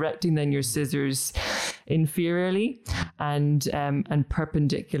should be directing then your scissors inferiorly and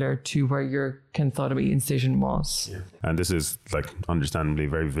perpendicular to where your canthotomy incision was. Yeah. And this is like understandably a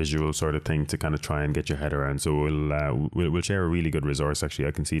very visual sort of thing to kind of try and get your head around. So we'll share a really good resource. Actually,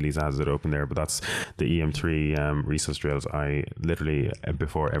 I can see Lisa has it open there, but that's the EM3 resus drills. I literally,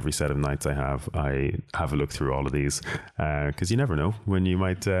 before every set of nights I have a look through all of these because you never know when you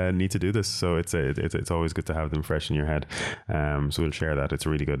might need to do this. So it's always good to have them fresh in your head. So we'll share that. It's a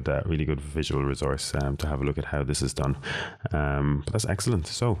really good visual resource to have a look at how this is done. But that's excellent.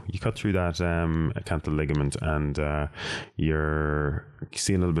 So you cut through that canthal ligament, and you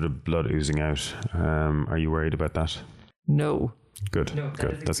see a little bit of blood oozing out. Are you worried about that? No. Good.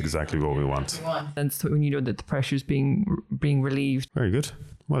 That's exactly what we want. And so when you know that the pressure is being relieved. Very good.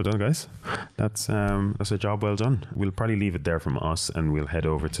 Well done, guys. That's a job well done. We'll probably leave it there from us, and we'll head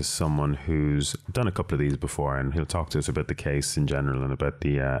over to someone who's done a couple of these before, and he'll talk to us about the case in general and about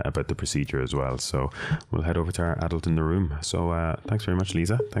the procedure as well. So we'll head over to our adult in the room. So thanks very much,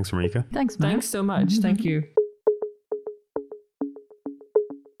 Lisa. Thanks, Marika. Thanks, man. Thanks so much. Thank you.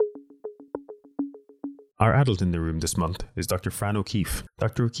 Our adult in the room this month is Dr. Fran O'Keefe.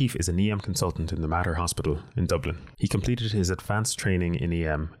 Dr. O'Keefe is an EM consultant in the Mater Hospital in Dublin. He completed his advanced training in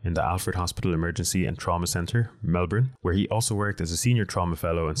EM in the Alfred Hospital Emergency and Trauma Centre, Melbourne, where he also worked as a senior trauma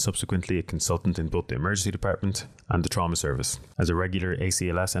fellow and subsequently a consultant in both the emergency department and the trauma service. As a regular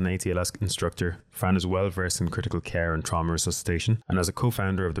ACLS and ATLS instructor, Fran is well versed in critical care and trauma resuscitation, and as a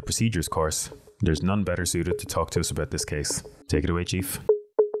co-founder of the procedures course, there's none better suited to talk to us about this case. Take it away, Chief.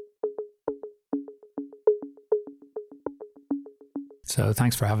 So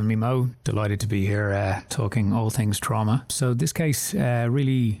thanks for having me, Mo. Delighted to be here talking all things trauma. So this case,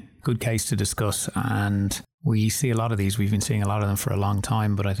 really good case to discuss, and we see a lot of these. We've been seeing a lot of them for a long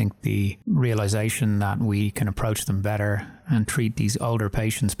time, but I think the realization that we can approach them better and treat these older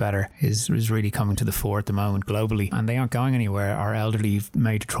patients better is really coming to the fore at the moment globally, and they aren't going anywhere. Our elderly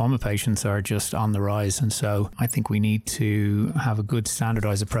major trauma patients are just on the rise, and so I think we need to have a good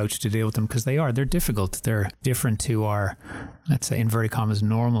standardized approach to deal with them, because they're difficult. They're different to our, let's say, inverted commas,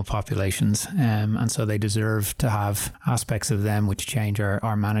 normal populations, and so they deserve to have aspects of them which change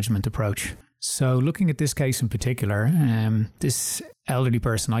our management approach. So looking at this case in particular, this elderly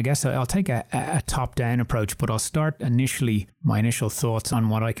person, I guess I'll take a top-down approach, but I'll start my initial thoughts on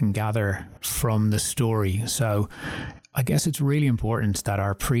what I can gather from the story. So I guess it's really important that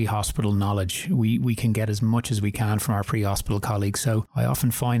our pre-hospital knowledge, we can get as much as we can from our pre-hospital colleagues. So I often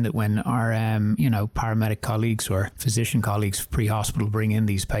find that when our paramedic colleagues or physician colleagues pre-hospital bring in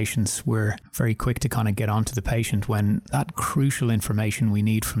these patients, we're very quick to kind of get onto the patient when that crucial information we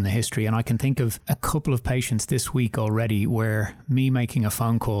need from the history. And I can think of a couple of patients this week already where me making a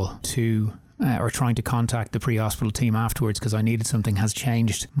phone call to or trying to contact the pre-hospital team afterwards because I needed something has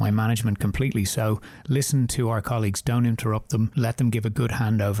changed my management completely. So listen to our colleagues, don't interrupt them, let them give a good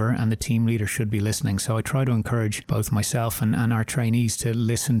handover, and the team leader should be listening. So I try to encourage both myself and our trainees to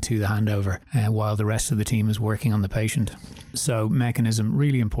listen to the handover while the rest of the team is working on the patient. So mechanism,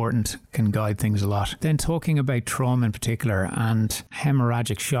 really important, can guide things a lot. Then talking about trauma in particular and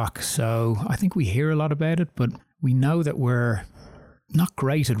hemorrhagic shock. So I think we hear a lot about it, but we know that we're not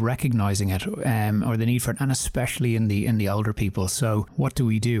great at recognizing it or the need for it, and especially in the older people. So what do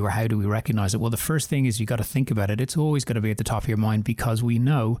we do, or how do we recognize it? Well, the first thing is you got to think about it. It's always got to be at the top of your mind, because we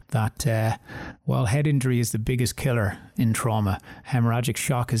know that while head injury is the biggest killer in trauma, hemorrhagic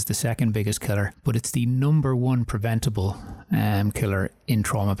shock is the second biggest killer, but it's the number one preventable killer in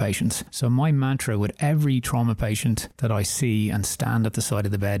trauma patients. So my mantra with every trauma patient that I see and stand at the side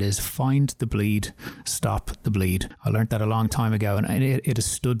of the bed is find the bleed, stop the bleed. I learned that a long time ago, and it has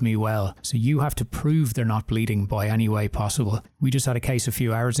stood me well. So you have to prove they're not bleeding by any way possible. We just had a case a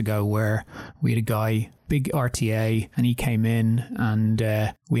few hours ago where we had a guy, big RTA, and he came in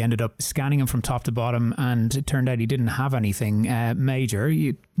and we ended up scanning him from top to bottom, and it turned out he didn't have anything major,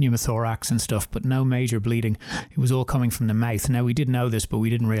 pneumothorax and stuff, but no major bleeding. It was all coming from the mouth. Now, we did know this, but we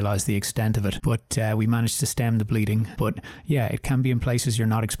didn't realize the extent of it, but we managed to stem the bleeding. But yeah, it can be in places you're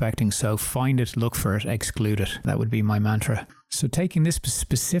not expecting, so find it, look for it, exclude it. That would be my mantra. So taking this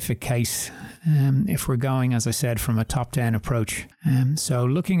specific case, if we're going, as I said, from a top-down approach, so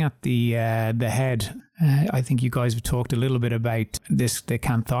looking at the head, I think you guys have talked a little bit about this, the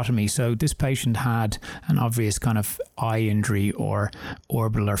canthotomy. So this patient had an obvious kind of eye injury or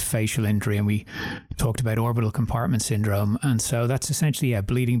orbital or facial injury, and we talked about orbital compartment syndrome. And so that's essentially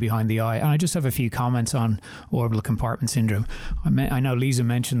bleeding behind the eye. And I just have a few comments on orbital compartment syndrome. I know Lisa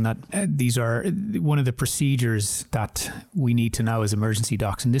mentioned that these are one of the procedures that we need to know as emergency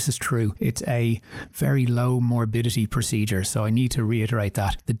docs, and this is true. It's a very low morbidity procedure, so I need to reiterate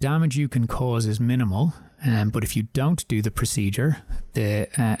that. The damage you can cause is minimal, but if you don't do the procedure, the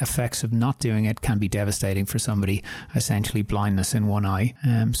effects of not doing it can be devastating for somebody, essentially blindness in one eye.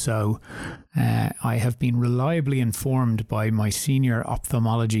 I have been reliably informed by my senior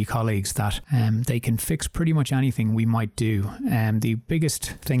ophthalmology colleagues that they can fix pretty much anything we might do. The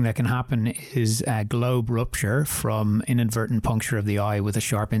biggest thing that can happen is a globe rupture from inadvertent puncture of the eye with a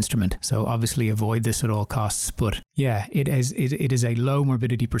sharp instrument. So obviously avoid this at all costs. But yeah, it is a low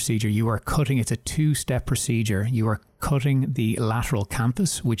morbidity procedure. You are cutting, it's a two-step procedure. You are cutting the lateral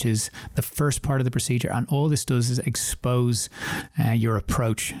canthus, which is the first part of the procedure, and all this does is expose your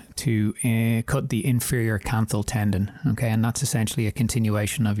approach to cut the inferior canthal tendon, okay, and that's essentially a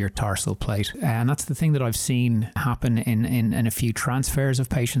continuation of your tarsal plate, and that's the thing that I've seen happen in a few transfers of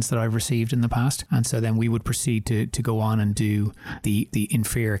patients that I've received in the past. And so then we would proceed to go on and do the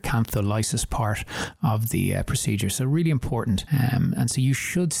inferior cantholysis part of the procedure. So really important, and so you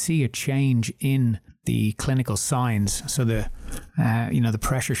should see a change in the clinical signs. So the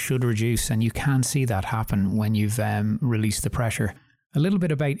pressure should reduce, and you can see that happen when you've released the pressure. A little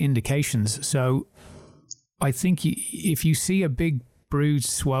bit about indications. So I think if you see a big bruised,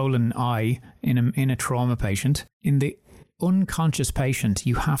 swollen eye in a trauma patient, in the unconscious patient,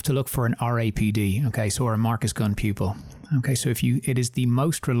 you have to look for an RAPD, okay, so or a Marcus Gunn pupil. Okay, so it is the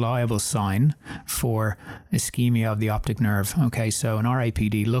most reliable sign for ischemia of the optic nerve. Okay, so an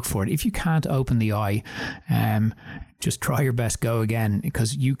RAPD, look for it. If you can't open the eye, just try your best, go again,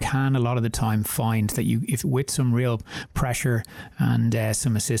 because you can a lot of the time find that if with some real pressure and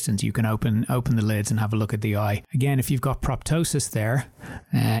some assistance, you can open the lids and have a look at the eye. Again, if you've got proptosis there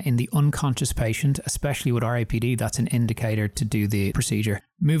in the unconscious patient, especially with RAPD, that's an indicator to do the procedure.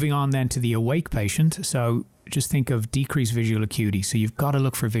 Moving on then to the awake patient. So just think of decreased visual acuity. So you've got to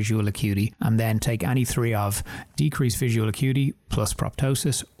look for visual acuity and then take any three of decreased visual acuity plus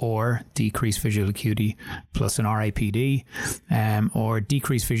proptosis, or decreased visual acuity plus an RAPD, or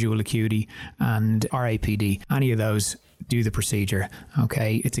decreased visual acuity and RAPD. Any of those, do the procedure.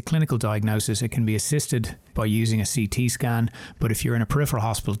 Okay, it's a clinical diagnosis. It can be assisted by using a CT scan, but if you're in a peripheral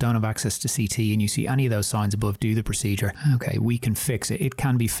hospital, don't have access to CT, and you see any of those signs above, do the procedure. Okay, we can fix it. It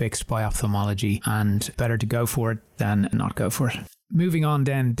can be fixed by ophthalmology, and better to go for it than not go for it. Moving on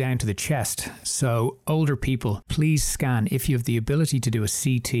then down to the chest. So older people, please scan. If you have the ability to do a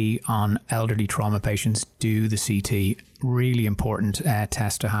CT on elderly trauma patients, do the CT. Really important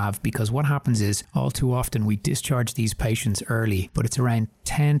test to have, because what happens is all too often we discharge these patients early, but it's around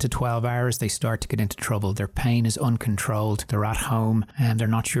 10 to 12 hours they start to get into trouble. Their pain is uncontrolled. They're at home and they're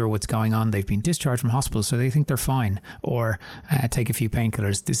not sure what's going on. They've been discharged from hospital, so they think they're fine, or take a few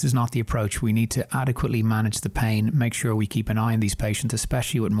painkillers. This is not the approach. We need to adequately manage the pain, make sure we keep an eye on these patients,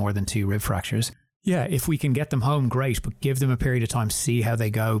 especially with more than 2 rib fractures. Yeah, if we can get them home, great, but give them a period of time, see how they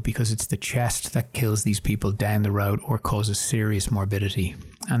go, because it's the chest that kills these people down the road or causes serious morbidity.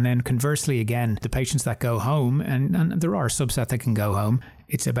 And then conversely, again, the patients that go home, and there are a subset that can go home,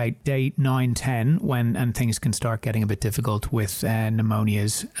 it's about day 9, 10 and things can start getting a bit difficult with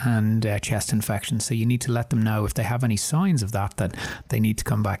pneumonias and chest infections. So you need to let them know if they have any signs of that they need to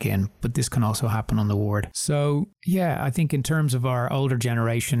come back in. But this can also happen on the ward. So yeah, I think in terms of our older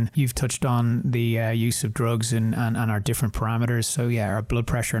generation, you've touched on the use of drugs and our different parameters. So yeah, our blood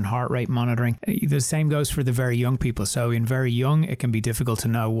pressure and heart rate monitoring. The same goes for the very young people. So in very young, it can be difficult to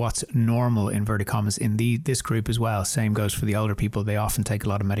know what's normal, inverted commas, in this group as well. Same goes for the older people. They often take a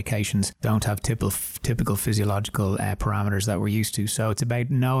lot of medications, don't have typical physiological parameters that we're used to. So it's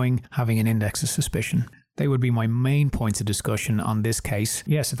about knowing, having an index of suspicion. They would be my main points of discussion on this case.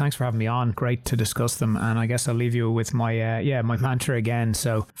 Yeah, so thanks for having me on. Great to discuss them. And I guess I'll leave you with my my mantra again.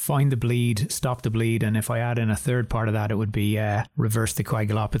 So find the bleed, stop the bleed. And if I add in a third part of that, it would be reverse the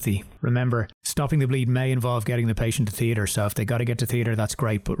coagulopathy. Remember, stopping the bleed may involve getting the patient to theatre. So if they got to get to theatre, that's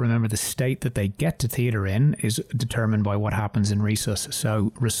great. But remember, the state that they get to theatre in is determined by what happens in resus.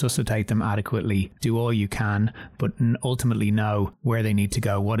 So resuscitate them adequately. Do all you can, but ultimately know where they need to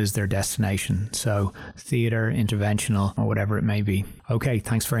go. What is their destination? So theatre, interventional, or whatever it may be. Okay,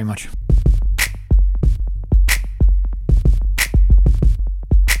 thanks very much.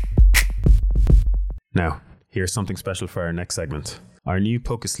 Now, here's something special for our next segment. our new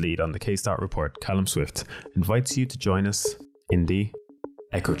POCUS lead on the K-Stat report, Callum Swift, invites you to join us in the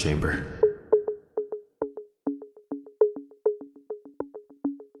echo chamber.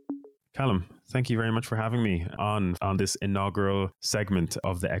 Callum, thank you very much for having me on this inaugural segment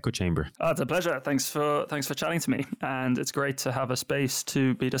of the Echo Chamber. It's a pleasure. Thanks for chatting to me, and it's great to have a space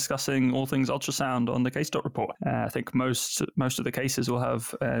to be discussing all things ultrasound on the K-Stat report. I think most of the cases will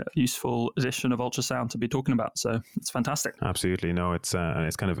have a useful addition of ultrasound to be talking about, so it's fantastic. Absolutely, no, it's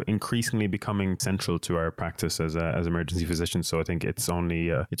kind of increasingly becoming central to our practice as emergency physicians. So I think it's only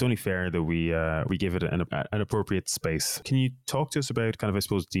fair that we give it an appropriate space. Can you talk to us about kind of, I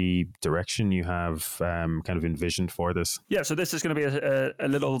suppose, the direction you have kind of envisioned for this? Yeah, so this is going to be a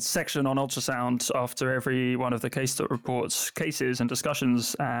little section on ultrasound after every one of the K-Stat reports cases and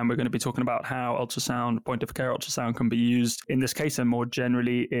discussions, and we're going to be talking about how ultrasound, point of care ultrasound, can be used in this case and more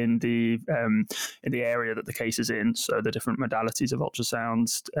generally in the area that the case is in. So the different modalities of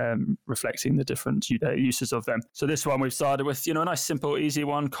ultrasound, reflecting the different uses of them. So this one we've started with, a nice, simple, easy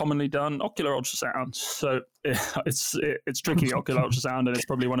one, commonly done ocular ultrasound. So it's tricky ocular ultrasound, and it's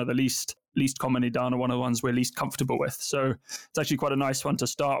probably one of the least commonly done, or one of the ones we're least comfortable with. So it's actually quite a nice one to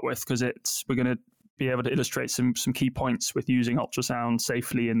start with, because we're going to be able to illustrate some key points with using ultrasound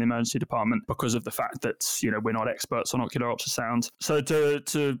safely in the emergency department, because of the fact that we're not experts on ocular ultrasound. So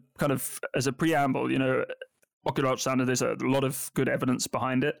to kind of, as a preamble, ocular ultrasound, there's a lot of good evidence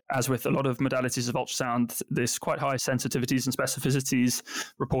behind it. As with a lot of modalities of ultrasound, there's quite high sensitivities and specificities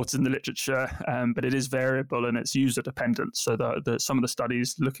reported in the literature, but it is variable and it's user dependent. So some of the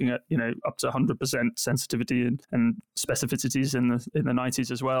studies looking at up to 100% sensitivity and specificities in the 90s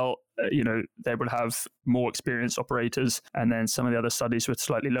as well, they will have more experienced operators, and then some of the other studies with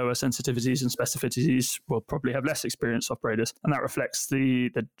slightly lower sensitivities and specificities will probably have less experienced operators, and that reflects the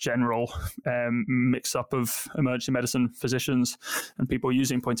general mix-up of emergency medicine physicians and people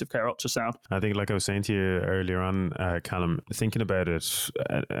using point of care ultrasound. I think, like I was saying to you earlier on, Callum, thinking about it,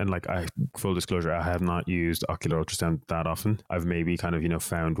 and full disclosure, I have not used ocular ultrasound that often. I've maybe kind of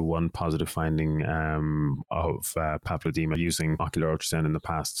found one positive finding of papilledema using ocular ultrasound in the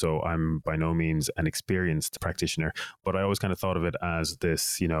past, so I'm by no means an experienced practitioner, but I always kind of thought of it as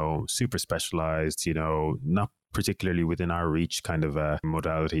this super specialized, not particularly within our reach kind of a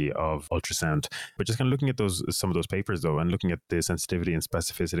modality of ultrasound. But just kind of looking at some of those papers though, and looking at the sensitivity and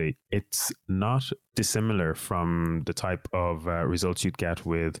specificity, it's not dissimilar from the type of results you'd get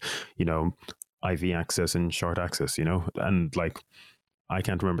with, IV access and short access, and I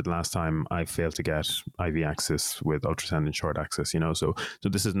can't remember the last time I failed to get IV access with ultrasound and short access, so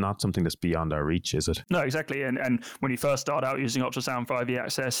this is not something that's beyond our reach, is it? No, exactly. And when you first start out using ultrasound for IV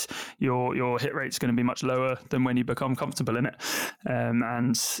access, your hit rate's going to be much lower than when you become comfortable in it.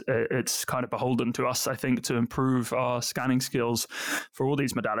 And it's kind of beholden to us, I think, to improve our scanning skills for all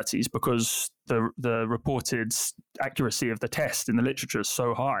these modalities, because the reported accuracy of the test in the literature is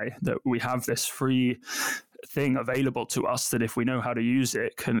so high that we have this free thing available to us that, if we know how to use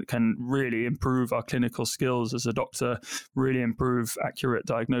it, can really improve our clinical skills as a doctor, really improve accurate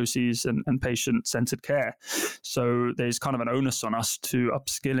diagnoses and patient-centered care. So there's kind of an onus on us to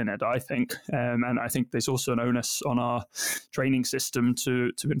upskill in it, I think. And I think there's also an onus on our training system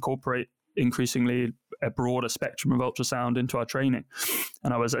to incorporate increasingly a broader spectrum of ultrasound into our training.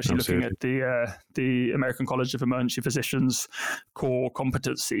 And I was actually looking at the American College of Emergency Physicians core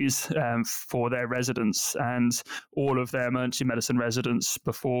competencies for their residents, and all of their emergency medicine residents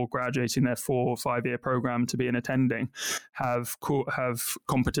before graduating their 4 or 5 year program to be an attending have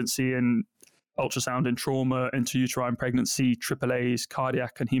competency in ultrasound in trauma, intrauterine pregnancy, AAAs,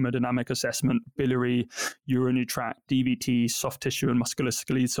 cardiac and hemodynamic assessment, biliary, urinary tract, DVT, soft tissue and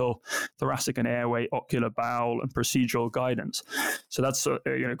musculoskeletal, thoracic and airway, ocular, bowel, and procedural guidance. So that's a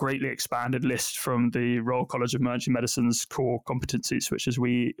greatly expanded list from the Royal College of Emergency Medicine's core competencies, which is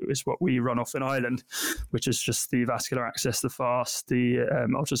what we run off in Ireland, which is just the vascular access, the FAST, the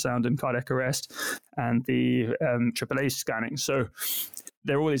ultrasound and cardiac arrest, and the AAA scanning. So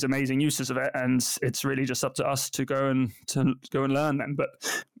there are all these amazing uses of it, and it's really just up to us to go and learn them. But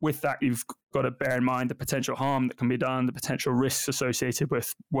with that, you've got to bear in mind the potential harm that can be done, the potential risks associated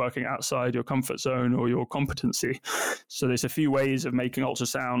with working outside your comfort zone or your competency. So there's a few ways of making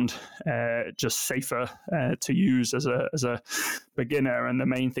ultrasound just safer to use as a beginner. And the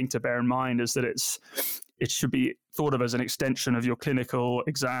main thing to bear in mind is that it should be thought of as an extension of your clinical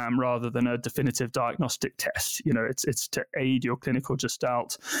exam rather than a definitive diagnostic test. It's to aid your clinical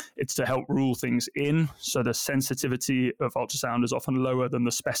gestalt. It's to help rule things in. So the sensitivity of ultrasound is often lower than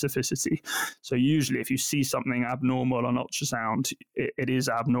the specificity. So usually if you see something abnormal on ultrasound, it is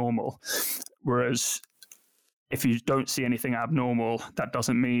abnormal. Whereas if you don't see anything abnormal, that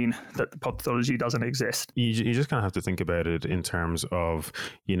doesn't mean that the pathology doesn't exist. You just kind of have to think about it in terms of,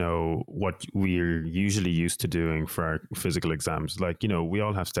 what we're usually used to doing for our physical exams. Like, we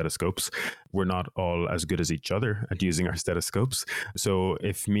all have stethoscopes. We're not all as good as each other at using our stethoscopes. So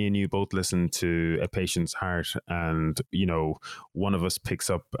if me and you both listen to a patient's heart and, one of us picks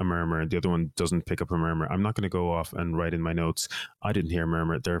up a murmur and the other one doesn't pick up a murmur, I'm not going to go off and write in my notes, I didn't hear a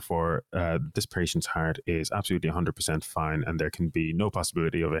murmur, therefore this patient's heart is absolutely 100% fine and there can be no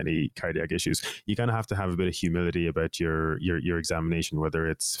possibility of any cardiac issues. You kind of have to have a bit of humility about your examination, whether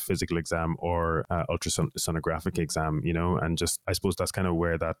it's physical exam or ultrasonographic exam, and just, I suppose that's kind of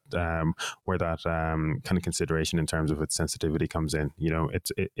where that kind of consideration in terms of its sensitivity comes in.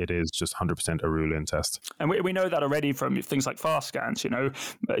 It is just 100% a rule-in test. And we know that already from things like fast scans.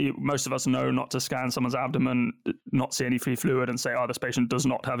 Most of us know not to scan someone's abdomen, not see any free fluid and say, this patient does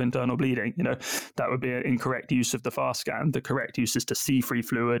not have internal bleeding. That would be an incorrect use of the fast scan. The correct use is to see free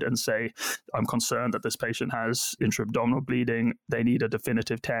fluid and say, I'm concerned that this patient has intra-abdominal bleeding. They need a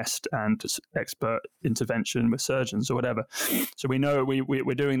definitive test and expert intervention with surgeons or whatever. So we know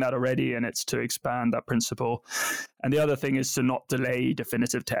we're doing that already, and it's to expand that principle. And the other thing is to not delay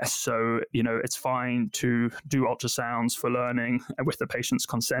definitive tests. So, it's fine to do ultrasounds for learning with the patient's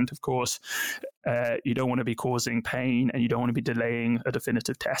consent, of course. You don't want to be causing pain and you don't want to be delaying a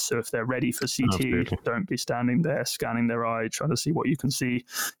definitive test. So if they're ready for CT, Absolutely. Don't be standing there scanning their eye, trying to see what you can see,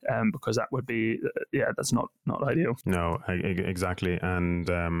 because that would be, that's not ideal. No, exactly. And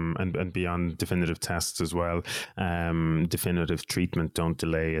beyond definitive tests as well, definitive treatment, don't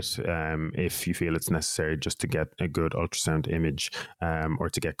delay it if you feel it's necessary just to get a good ultrasound image or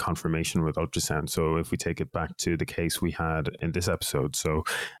to get confirmation with ultrasound. So if we take it back to the case we had in this episode, so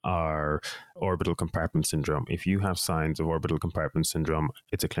our orbital compartment syndrome. If you have signs of orbital compartment syndrome,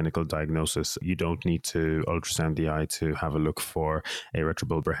 it's a clinical diagnosis. You don't need to ultrasound the eye to have a look for a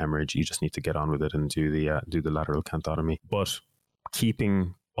retrobulbar hemorrhage. You just need to get on with it and do the lateral canthotomy. But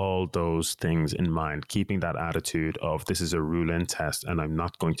keeping all those things in mind, keeping that attitude of this is a rule-in test and I'm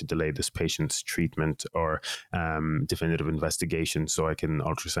not going to delay this patient's treatment or definitive investigation so I can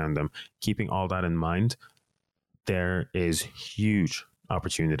ultrasound them. Keeping all that in mind, there is huge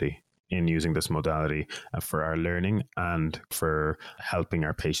opportunity in using this modality for our learning and for helping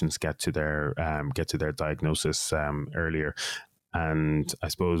our patients get to their diagnosis earlier. And I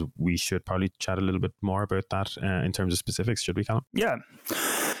suppose we should probably chat a little bit more about that in terms of specifics, should we, Callum? Yeah.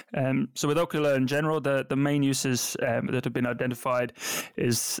 So with ocular in general, the main uses that have been identified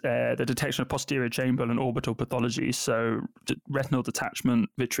is the detection of posterior chamber and orbital pathology. So retinal detachment,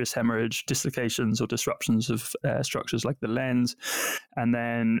 vitreous hemorrhage, dislocations or disruptions of structures like the lens, and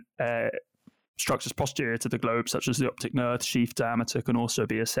then structures posterior to the globe, such as the optic nerve, sheath diameter, can also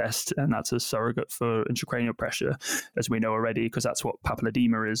be assessed, and that's a surrogate for intracranial pressure, as we know already, because that's what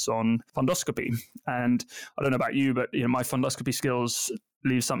papilledema is on fundoscopy. And I don't know about you, but my fundoscopy skills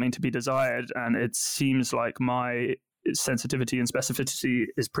leave something to be desired, and it seems like my sensitivity and specificity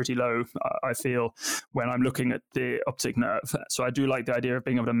is pretty low, I feel, when I'm looking at the optic nerve. So I do like the idea of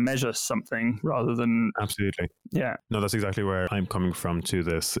being able to measure something rather than... Absolutely. Yeah. No, that's exactly where I'm coming from to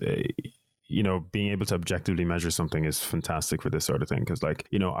this. Being able to objectively measure something is fantastic for this sort of thing, because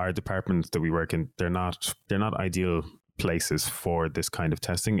our departments that we work in, they're not ideal places for this kind of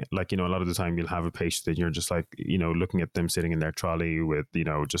testing. A lot of the time you'll have a patient that you're just looking at them sitting in their trolley with,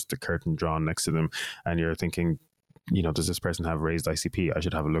 just a curtain drawn next to them, and you're thinking, does this person have raised ICP? I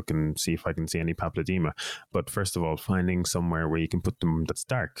should have a look and see if I can see any papilledema. But first of all, finding somewhere where you can put them that's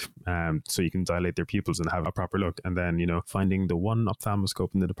dark, so you can dilate their pupils and have a proper look. And then, finding the one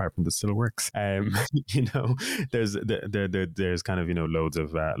ophthalmoscope in the department that still works. There's kind of, loads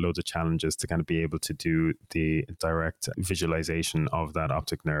of challenges to kind of be able to do the direct visualization of that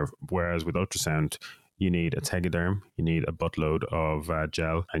optic nerve. Whereas with ultrasound, you need a tegaderm, you need a buttload of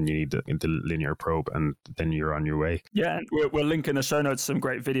gel, and you need the linear probe, and then you're on your way. Yeah, and we'll link in the show notes some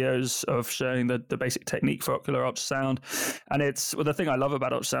great videos of showing the basic technique for ocular ultrasound. And the thing I love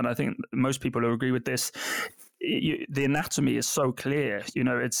about ultrasound, I think most people will agree with this, the anatomy is so clear.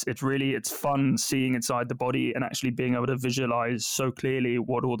 It's fun seeing inside the body and actually being able to visualize so clearly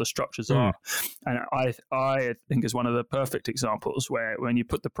what all the structures are. And I think is one of the perfect examples where when you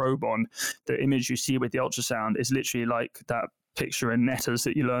put the probe on, the image you see with the ultrasound is literally like that picture in Netters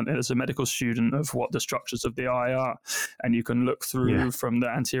that you learned as a medical student of what the structures of the eye are. And you can look through from the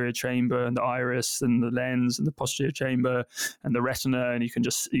anterior chamber and the iris and the lens and the posterior chamber and the retina, and you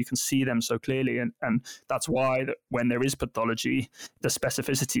can see them so clearly. And that's why that when there is pathology, the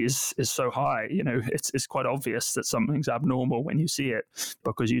specificity is so high. It's quite obvious that something's abnormal when you see it,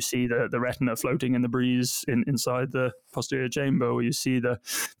 because you see the retina floating in the breeze inside the posterior chamber, or you see the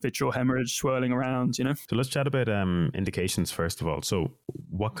vitreal hemorrhage swirling around. So let's chat about indications first of all. So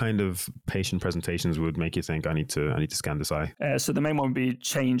what kind of patient presentations would make you think I need to scan this eye? So the main one would be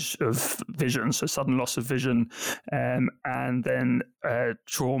change of vision, so sudden loss of vision, and then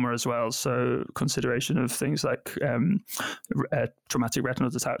trauma as well. So consideration of things like traumatic retinal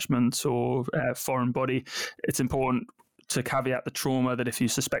detachment or foreign body. It's important to caveat the trauma that if you're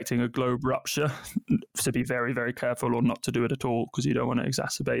suspecting a globe rupture, to be very, very careful or not to do it at all, because you don't want to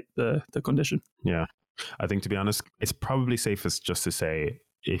exacerbate the condition. Yeah. I think, to be honest, it's probably safest just to say,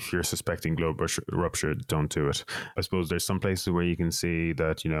 if you're suspecting globe rupture, don't do it. I suppose there's some places where you can see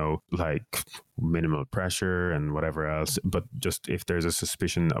that, like minimal pressure and whatever else, but just if there's a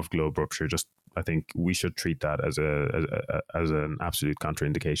suspicion of globe rupture, I think we should treat that as an absolute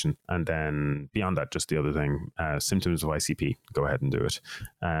contraindication. And then beyond that, just the other thing, symptoms of ICP, go ahead and do it.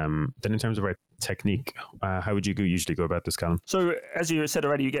 Then in terms of our technique, how would you usually go about this, Callum? So as you said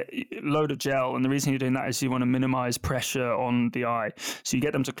already, you get a load of gel, and the reason you're doing that is you want to minimize pressure on the eye. So you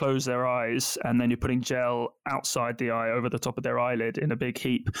get them to close their eyes, and then you're putting gel outside the eye over the top of their eyelid in a big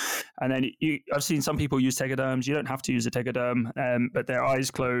heap. And then I've seen some people use tegaderms. You don't have to use a tegaderm, but their eyes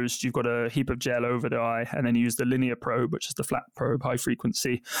closed, you've got a heap of gel over the eye, and then you use the linear probe, which is the flat probe, high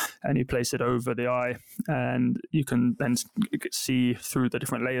frequency, and you place it over the eye, and you can then see through the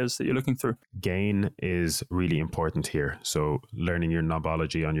different layers that you're looking through. Gain is really important here. So learning your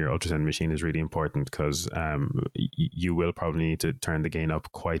knobology on your ultrasound machine is really important, because you will probably need to turn the gain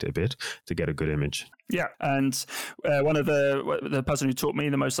up quite a bit to get a good image. Yeah, and one of the person who taught me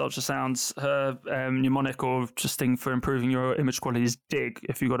the most ultrasounds, her mnemonic or just thing for improving your image quality is dig.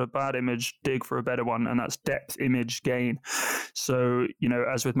 If you've got a bad image, dig for a better one, and that's depth image gain. So,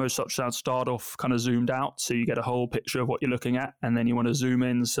 as with most ultrasounds, start off kind of zoomed out, so you get a whole picture of what you're looking at, and then you want to zoom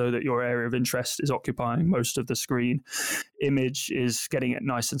in so that your area of interest is occupying most of the screen. Image is getting it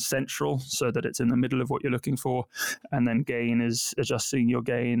nice and central so that it's in the middle of what you're looking for, and then gain is adjusting your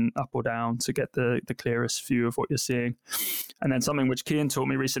gain up or down to get the clearest view of what you're seeing. And then something which Kian taught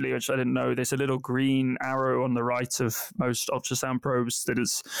me recently, which I didn't know, there's a little green arrow on the right of most ultrasound probes that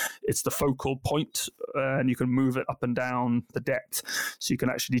it's the focal point, and you can move it up and down the depth, so you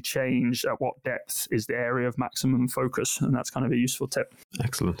can actually change at what depth is the area of maximum focus, and that's kind of a useful tip.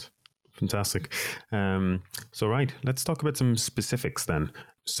 Excellent. Fantastic. So right, let's talk about some specifics then.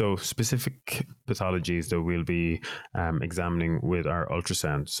 So specific pathologies that we'll be examining with our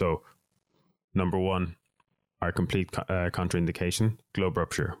ultrasound. So number one, our complete contraindication, globe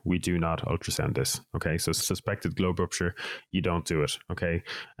rupture. We do not ultrasound this. Okay, so suspected globe rupture, you don't do it. Okay,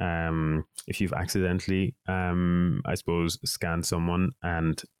 if you've accidentally, I suppose, scanned someone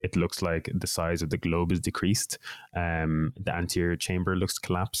and it looks like the size of the globe is decreased, the anterior chamber looks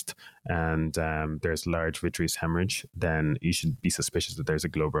collapsed, and there's large vitreous hemorrhage, then you should be suspicious that there's a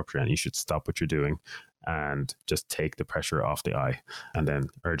globe rupture, and you should stop what you're doing and just take the pressure off the eye, and then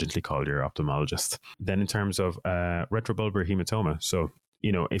urgently call your ophthalmologist. Then in terms of retrobulbar hematoma, so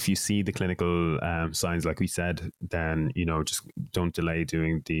if you see the clinical signs like we said, then just don't delay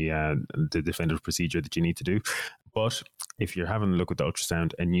doing the definitive procedure that you need to do. But if you're having a look at the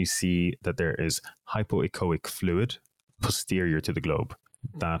ultrasound and you see that there is hypoechoic fluid posterior to the globe,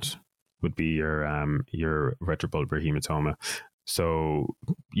 that would be your retrobulbar hematoma. So,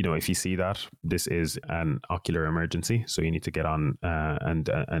 if you see that, this is an ocular emergency, so you need to get on and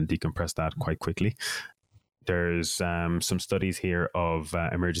decompress that quite quickly. There's some studies here of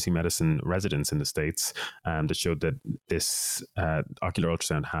emergency medicine residents in the States that showed that this ocular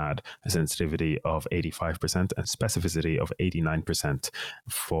ultrasound had a sensitivity of 85% and specificity of 89%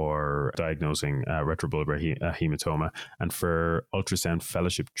 for diagnosing retrobulbar hematoma. And for ultrasound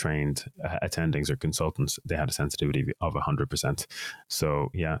fellowship trained attendings or consultants, they had a sensitivity of 100%. So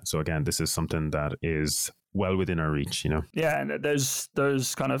again, this is something that is well within our reach, Yeah, and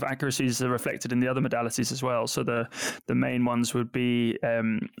those kind of accuracies are reflected in the other modalities as well. So the main ones would be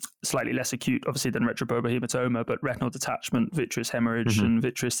slightly less acute, obviously, than retrobulbar hematoma, but retinal detachment, vitreous hemorrhage, and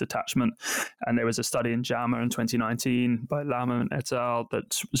vitreous detachment. And there was a study in JAMA in 2019 by Lama et al.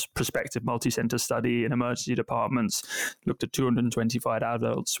 That was a prospective multi-center study in emergency departments, looked at 225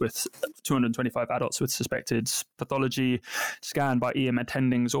 adults with suspected pathology, scanned by EM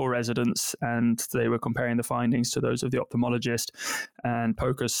attendings or residents, and they were comparing the findings to those of the ophthalmologist. And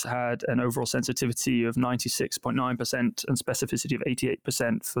POCUS had an overall sensitivity of 96.9% and specificity of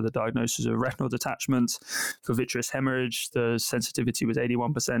 88% for the diagnosis of retinal detachment. For vitreous hemorrhage, the sensitivity was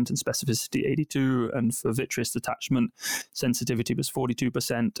 81% and specificity 82%. And for vitreous detachment, sensitivity was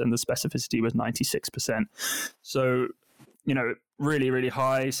 42% and the specificity was 96%. So, really, really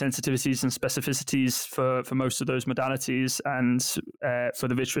high sensitivities and specificities for most of those modalities. And for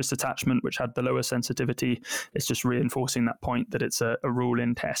the vitreous detachment, which had the lower sensitivity, it's just reinforcing that point that it's a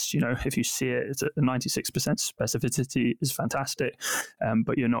rule-in test. If you see it, it's a 96% specificity is fantastic,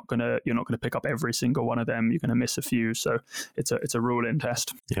 but you're not gonna pick up every single one of them. You're gonna miss a few. So it's a rule-in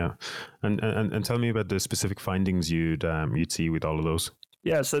test. Yeah, and tell me about the specific findings you'd see with all of those.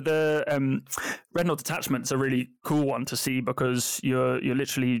 Yeah, so the retinal detachment's a really cool one to see because you're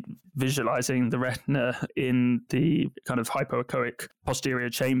literally visualizing the retina in the kind of hypoechoic posterior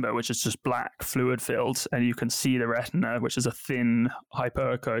chamber, which is just black fluid filled, and you can see the retina, which is a thin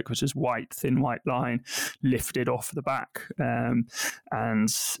hypoechoic, which is thin white line lifted off the back, and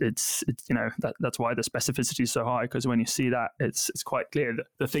it's that's why the specificity is so high, because when you see that, it's quite clear that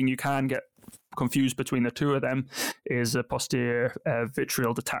the thing you can get confused between the two of them is a posterior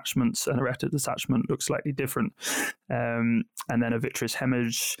vitreal detachment, and a retinal detachment looks slightly different. And then a vitreous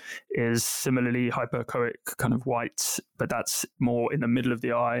hemorrhage is similarly hypoechoic, kind of white, but that's more in the middle of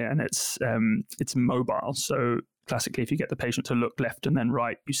the eye, and it's mobile. So classically, if you get the patient to look left and then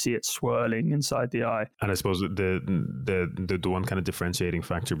right, you see it swirling inside the eye. And I suppose the one kind of differentiating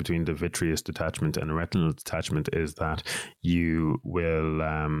factor between the vitreous detachment and a retinal detachment is that you will,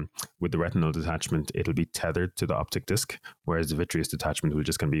 with the retinal detachment, it'll be tethered to the optic disc, whereas the vitreous detachment will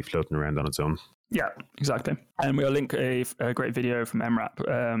just kind of be floating around on its own. Yeah, exactly. And we'll link a great video from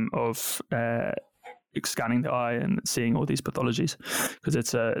MRAP of scanning the eye and seeing all these pathologies, because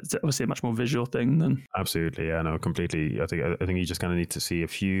it's obviously a much more visual thing than. Absolutely, yeah, no, completely. I think you just kind of need to see a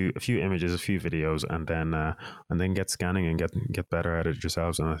few images, a few videos, and then get scanning and get better at it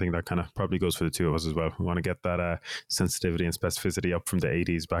yourselves. And I think that kind of probably goes for the two of us as well. We want to get that sensitivity and specificity up from the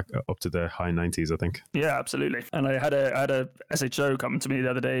 80s back up to the high 90s, I think. Yeah, absolutely. And I had a SHO come to me the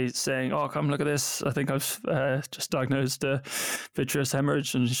other day saying, "Oh, come look at this. I think I've just diagnosed a vitreous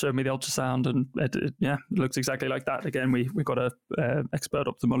hemorrhage," and she showed me the ultrasound, and it looks exactly like that. Again, we got a expert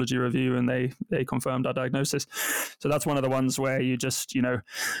ophthalmology review, and they confirmed our diagnosis. So that's one of the ones where you just,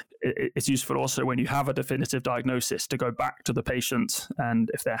 it's useful also when you have a definitive diagnosis to go back to the patient,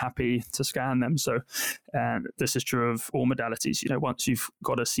 and if they're happy, to scan them. So this is true of all modalities. Once you've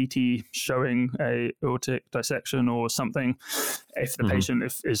got a CT showing a aortic dissection or something, if the patient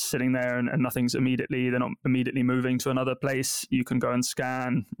is sitting there and nothing's they're not immediately moving to another place, you can go and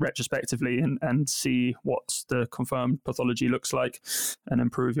scan retrospectively and see what the confirmed pathology looks like and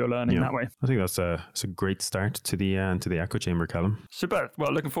improve your learning that way. I think that's a great start to the echo chamber, Callum. Super.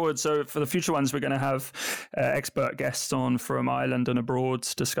 Well, looking forward. So for the future ones, we're going to have expert guests on from Ireland and abroad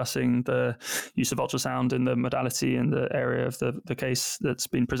discussing the use of ultrasound in the modality and the area of the case that's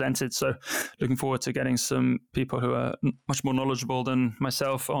been presented. So looking forward to getting some people who are much more knowledgeable than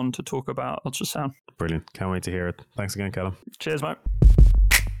myself on to talk about ultrasound. Brilliant. Can't wait to hear it. Thanks again, Callum. Cheers, mate.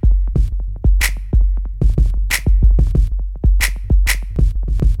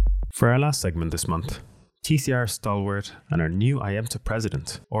 For our last segment this month, TCR stalwart and our new IEMTA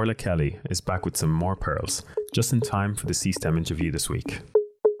president, Orla Kelly, is back with some more pearls, just in time for the CSTEM interview this week.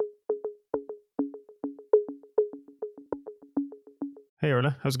 Hey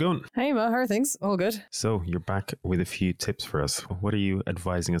Orla, how's it going? Hey Mo, how are things? All good. So you're back with a few tips for us. What are you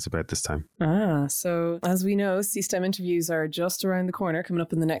advising us about this time? So as we know, CSTEM interviews are just around the corner, coming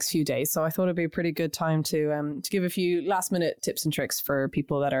up in the next few days. So I thought it'd be a pretty good time to give a few last minute tips and tricks for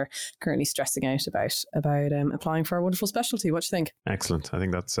people that are currently stressing out about applying for our wonderful specialty. What do you think? Excellent. I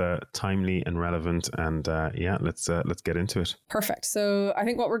think that's timely and relevant. And let's get into it. Perfect. So I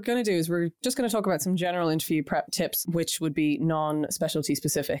think what we're going to do is we're just going to talk about some general interview prep tips, which would be non-specialty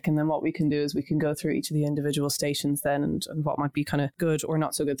specific, and then what we can do is we can go through each of the individual stations then and what might be kind of good or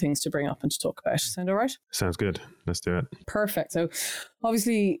not so good things to bring up and to talk about. Sound all right? Sounds good. Let's do it. Perfect. So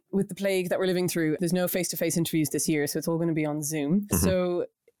obviously with the plague that we're living through, there's no face-to-face interviews this year, so it's all going to be on Zoom. Mm-hmm. So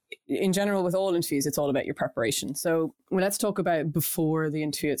in general, with all interviews, it's all about your preparation. So let's talk about before the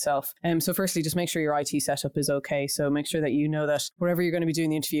interview itself. So firstly, just make sure your IT setup is okay. So make sure that you know that wherever you're going to be doing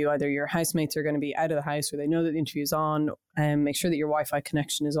the interview, either your housemates are going to be out of the house or they know that the interview is on, Make sure that your Wi-Fi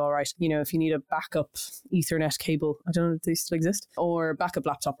connection is all right. You know, if you need a backup Ethernet cable, I don't know if they still exist, or backup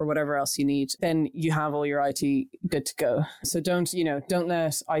laptop or whatever else you need, then you have all your IT good to go. So don't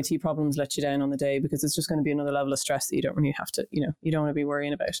let IT problems let you down on the day, because it's just going to be another level of stress that you don't really have to, you don't want to be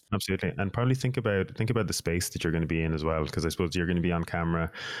worrying about. Absolutely. And probably think about the space that you're going to be in as well, because I suppose you're going to be on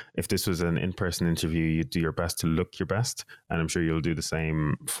camera. If this was an in-person interview, you'd do your best to look your best, and I'm sure you'll do the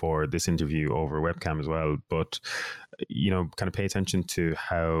same for this interview over webcam as well. But kind of pay attention to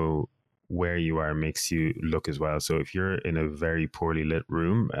how where you are makes you look as well. So if you're in a very poorly lit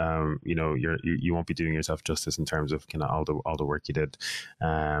room, you won't be doing yourself justice in terms of kind of all the work you did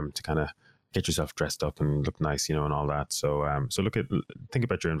to kind of get yourself dressed up and look nice, and all that. So think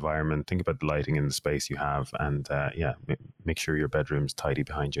about your environment, think about the lighting in the space you have, and make sure your bedroom's tidy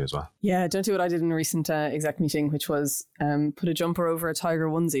behind you as well. Yeah, don't do what I did in a recent exec meeting, which was put a jumper over a tiger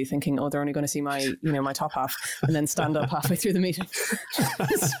onesie, thinking, oh, they're only going to see my, my top half, and then stand up halfway through the meeting.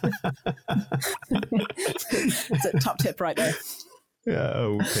 It's a top tip right there. Yeah,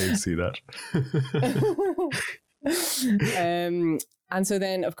 okay, see that. And so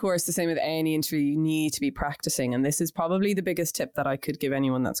then, of course, the same with any interview, you need to be practicing. And this is probably the biggest tip that I could give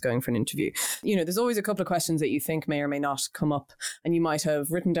anyone that's going for an interview. There's always a couple of questions that you think may or may not come up. And you might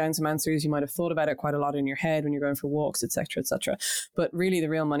have written down some answers. You might have thought about it quite a lot in your head when you're going for walks, etc., etc. But really, the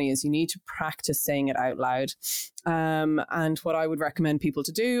real money is you need to practice saying it out loud. And what I would recommend people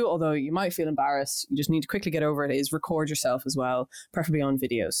to do, although you might feel embarrassed, you just need to quickly get over it, is record yourself as well, preferably on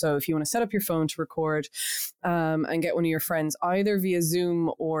video. So if you want to set up your phone to record and get one of your friends, either via Zoom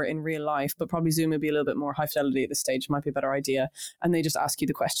or in real life, but probably Zoom would be a little bit more high fidelity at this stage, might be a better idea. And they just ask you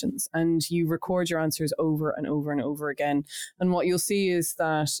the questions and you record your answers over and over and over again. And what you'll see is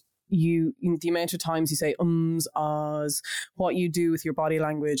that the amount of times you say ums, ahs, what you do with your body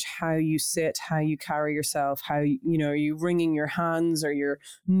language, how you sit, how you carry yourself, how are you wringing your hands or your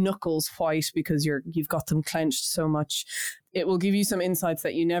knuckles white because you've got them clenched so much. It will give you some insights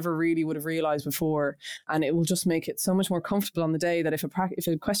that you never really would have realized before, and it will just make it so much more comfortable on the day that if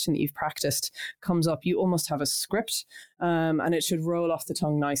a question that you've practiced comes up, you almost have a script, and it should roll off the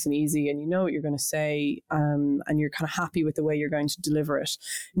tongue nice and easy, and you know what you're going to say, and you're kind of happy with the way you're going to deliver it,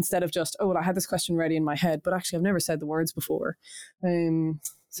 instead of just, oh, well, I had this question ready in my head, but actually I've never said the words before.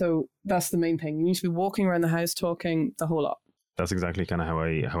 So that's the main thing. You need to be walking around the house talking the whole lot. That's exactly kind of how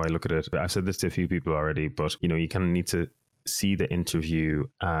I look at it. I've said this to a few people already, but you kind of need to see the interview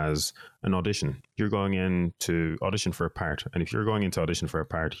as an audition. You're going in to audition for a part. And if you're going in to audition for a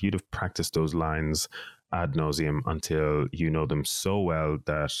part, you'd have practiced those lines ad nauseum until you know them so well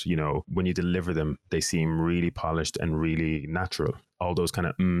that, when you deliver them, they seem really polished and really natural. All those kind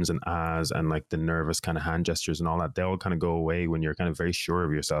of ums and ahs and like the nervous kind of hand gestures and all that, they all kind of go away when you're kind of very sure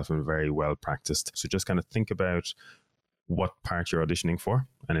of yourself and very well practiced. So just kind of think about what part you're auditioning for,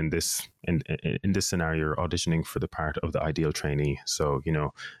 and in this scenario, you're auditioning for the part of the ideal trainee. So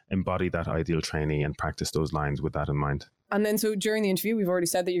embody that ideal trainee and practice those lines with that in mind. And then, so during the interview, we've already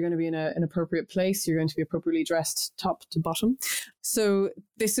said that you're going to be in an appropriate place. You're going to be appropriately dressed top to bottom. So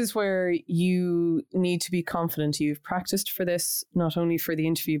this is where you need to be confident. You've practiced for this, not only for the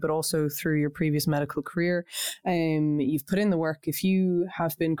interview, but also through your previous medical career. You've put in the work. If you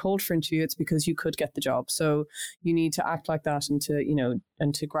have been called for interview, it's because you could get the job. So you need to act like that and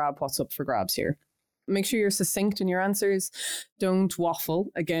to grab what's up for grabs here. Make sure you're succinct in your answers. Don't waffle.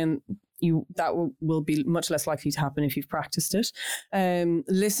 Again, that will be much less likely to happen if you've practiced it.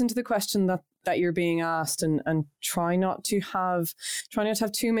 Listen to the question that you're being asked, and try not to have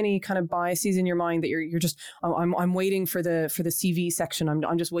too many kind of biases in your mind that you're just I'm waiting for the CV section.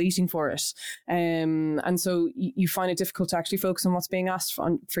 I'm just waiting for it. And so you find it difficult to actually focus on what's being asked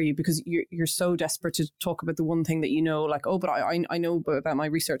for you because you're so desperate to talk about the one thing that like, oh, but I know about my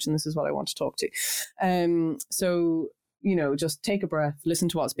research and this is what I want to talk to. So just take a breath, listen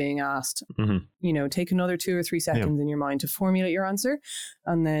to what's being asked, take another 2 or 3 seconds in your mind to formulate your answer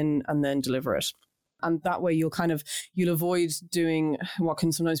and then deliver it. And that way you'll avoid doing what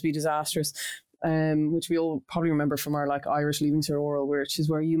can sometimes be disastrous, which we all probably remember from our Irish Leaving Cert oral, which is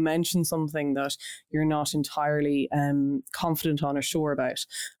where you mention something that you're not entirely confident on or sure about.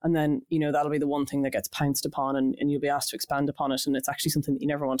 And then, that'll be the one thing that gets pounced upon and you'll be asked to expand upon it. And it's actually something that you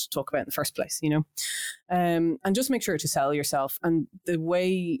never want to talk about in the first place, and just make sure to sell yourself. And the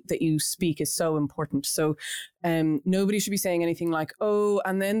way that you speak is so important. So Nobody should be saying anything like, oh,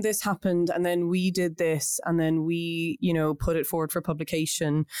 and then this happened, and then we did this, and then we, put it forward for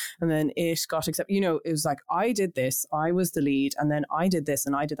publication, and then it got accepted. It was like, I did this, I was the lead, and then I did this,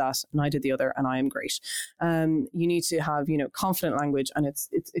 and I did that, and I did the other, and I am great. You need to have, confident language, and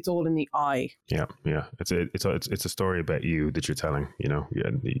it's all in the I. Yeah. It's a story about you that you're telling.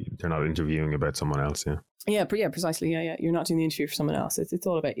 They're not interviewing about someone else. Yeah, precisely. Yeah. You're not doing the interview for someone else. It's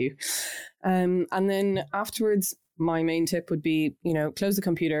all about you. And then afterwards, my main tip would be, close the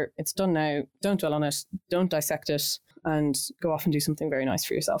computer. It's done now. Don't dwell on it. Don't dissect it, and go off and do something very nice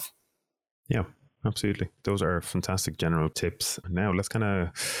for yourself. Yeah, absolutely. Those are fantastic general tips. Now let's kind of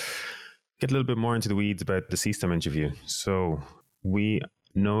get a little bit more into the weeds about the CSTEM interview. So we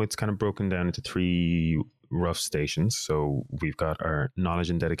know it's kind of broken down into 3 rough stations. So we've got our knowledge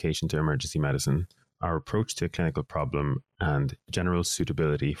and dedication to emergency medicine, our approach to a clinical problem, and general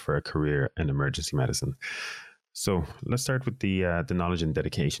suitability for a career in emergency medicine. So let's start with the knowledge and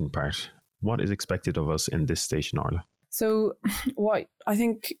dedication part. What is expected of us in this station, Orla? So what I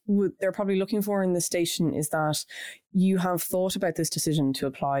think they're probably looking for in this station is that you have thought about this decision to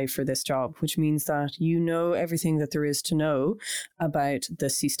apply for this job, which means that you know everything that there is to know about the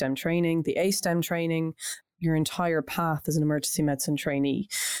CSTEM training, the ASTEM training, your entire path as an emergency medicine trainee.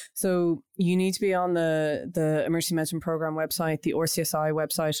 So you need to be on the Emergency Medicine Programme website, the RCSI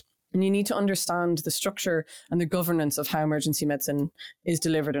website, and you need to understand the structure and the governance of how emergency medicine is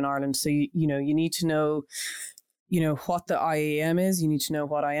delivered in Ireland. So, you need to know, what the IAM is. You need to know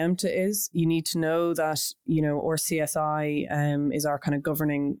what IAMTA is. You need to know that, RCSI is our kind of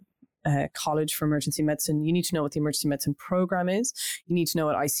governing college for emergency medicine. You need to know what the emergency medicine program is. You need to know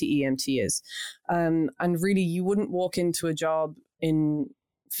what ICEMT is. And really, you wouldn't walk into a job in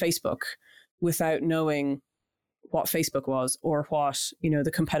Facebook without knowing what Facebook was, or what,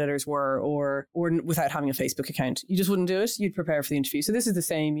 the competitors were, or without having a Facebook account. You just wouldn't do it. You'd prepare for the interview. So this is the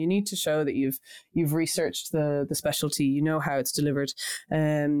same. You need to show that you've researched the specialty, you know how it's delivered.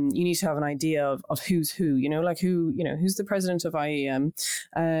 You need to have an idea of who's who, who's the president of IEM,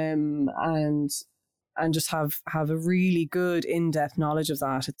 and just have a really good in-depth knowledge of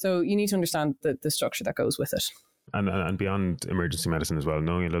that. So you need to understand the structure that goes with it. And beyond emergency medicine as well,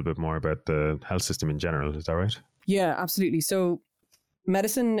 knowing a little bit more about the health system in general. Is that right? Yeah, absolutely. So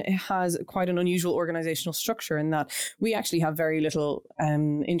medicine has quite an unusual organizational structure in that we actually have very little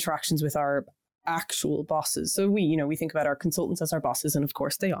interactions with our actual bosses. So we think about our consultants as our bosses, and of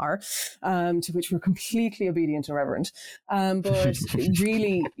course they are, to which we're completely obedient and reverent. But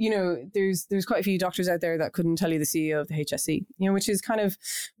really, there's quite a few doctors out there that couldn't tell you the CEO of the HSE, which is kind of,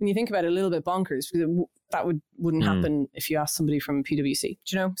 when you think about it, a little bit bonkers, because that wouldn't happen if you asked somebody from PwC,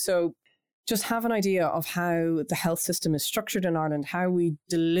 So just have an idea of how the health system is structured in Ireland, how we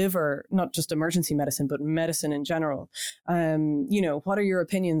deliver not just emergency medicine, but medicine in general. What are your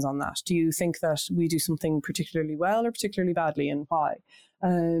opinions on that? Do you think that we do something particularly well or particularly badly, and why?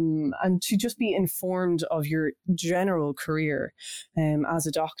 And to just be informed of your general career as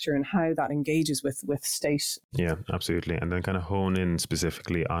a doctor and how that engages with state. Yeah, absolutely. And then kind of hone in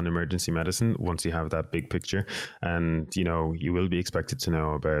specifically on emergency medicine once you have that big picture. And, you will be expected to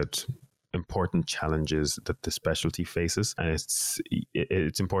know about important challenges that the specialty faces, and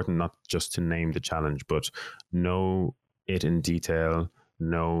it's important not just to name the challenge, but know it in detail,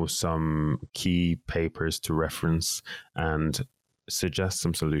 know some key papers to reference, and suggest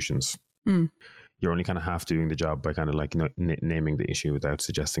some solutions. You're only kind of half doing the job by kind of like naming the issue without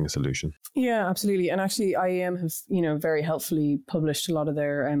suggesting a solution. Yeah, absolutely. And actually IAM have very helpfully published a lot of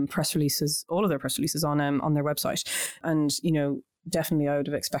their press releases, all of their press releases on their website. And definitely I would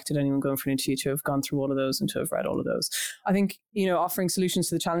have expected anyone going for an interview to have gone through all of those and to have read all of those. I think, offering solutions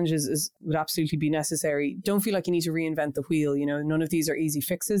to the challenges would absolutely be necessary. Don't feel like you need to reinvent the wheel. None of these are easy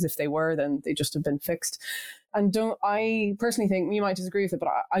fixes. If they were, then they just have been fixed. And I personally think, you might disagree with it, but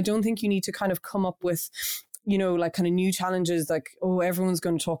I don't think you need to kind of come up with, like kind of new challenges, like, everyone's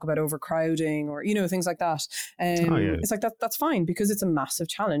going to talk about overcrowding, or, things like that. It's like that's fine, because it's a massive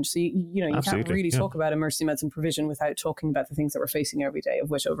challenge. So, you can't really talk about emergency medicine provision without talking about the things that we're facing every day, of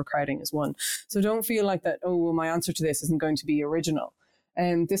which overcrowding is one. So don't feel like that, my answer to this isn't going to be original.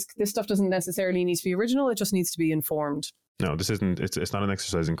 And this stuff doesn't necessarily need to be original. It just needs to be informed. No, this isn't. It's not an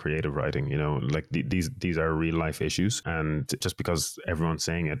exercise in creative writing. Like these are real life issues, and just because everyone's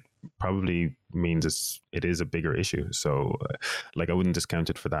saying it probably means it is a bigger issue. So like, I wouldn't discount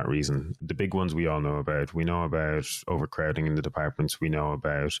it for that reason. The big ones we all know about. We know about overcrowding in the departments. We know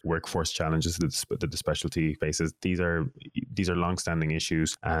about workforce challenges that the specialty faces. These are long-standing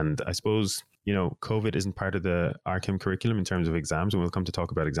issues. And I suppose, you know, COVID isn't part of the RChem curriculum in terms of exams, and we'll come to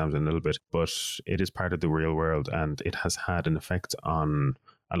talk about exams in a little bit, but it is part of the real world, and it has had an effect on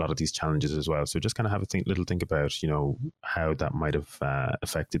a lot of these challenges as well. So just kind of have a little think about, you know, how that might have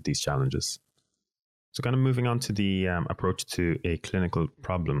affected these challenges. So kind of moving on to the approach to a clinical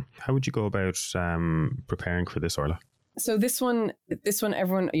problem. How would you go about preparing for this, Orla? So this one,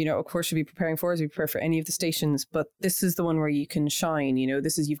 everyone, you know, of course, should be preparing for as we prepare for any of the stations. But this is the one where you can shine. You know,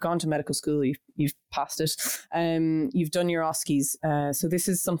 you've gone to medical school, you've passed it, you've done your OSCEs. So this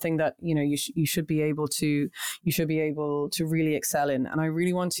is something that, you know, you should be able to really excel in. And I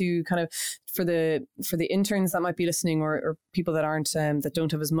really want to kind of, for the interns that might be listening, or people that aren't that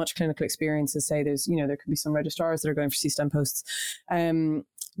don't have as much clinical experience as, say, there's, you know, there could be some registrars that are going for CSTEM posts.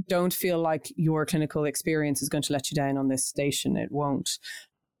 Don't feel like your clinical experience is going to let you down on this station. It won't.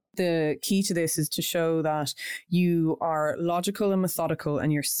 The key to this is to show that you are logical and methodical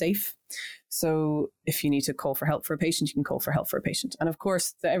and you're safe. So if you need to call for help for a patient, you can call for help for a patient. And of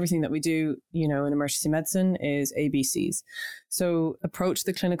course, everything that we do, you know, in emergency medicine is ABCs. So approach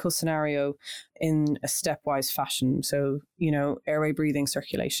the clinical scenario in a stepwise fashion. So, you know, airway, breathing,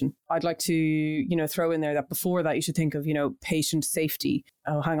 circulation. I'd like to, you know, throw in there that before that you should think of, you know, patient safety.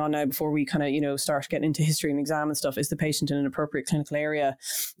 Oh, hang on now, before we kind of, you know, start getting into history and exam and stuff, is the patient in an appropriate clinical area?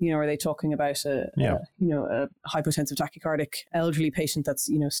 You know, are they talking about a hypotensive tachycardic elderly patient that's,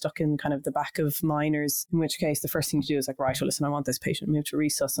 you know, stuck in kind of the back of minors, in which case the first thing to do is like, right, well, listen, I want this patient moved to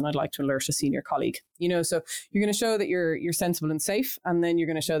resus and I'd like to alert a senior colleague. You know, so you're going to show that you're sensible and safe, and then you're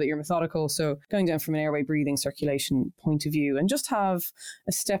going to show that you're methodical. So going down from an airway, breathing, circulation point of view, and just have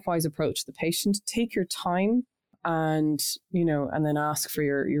a stepwise approach to the patient. Take your time, and, you know, and then ask for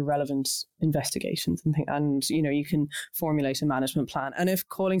your relevant investigations and you know, you can formulate a management plan. And if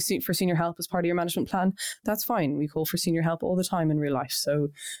calling for senior help is part of your management plan, that's fine. We call for senior help all the time in real life. So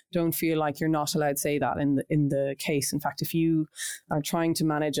don't feel like you're not allowed to say that in the case. In fact, if you are trying to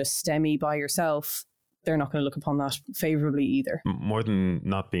manage a STEMI by yourself, they're not going to look upon that favorably either. More than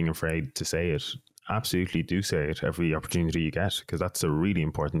not being afraid to say it, absolutely do say it every opportunity you get, because that's a really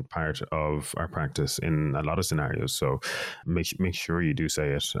important part of our practice in a lot of scenarios. So make sure you do say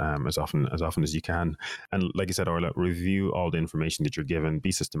it as often as you can. And like you said, Orla, review all the information that you're given,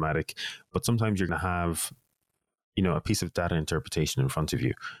 be systematic, but sometimes you're going to have, you know, a piece of data interpretation in front of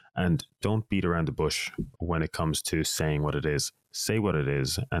you, and don't beat around the bush when it comes to saying what it is. Say what it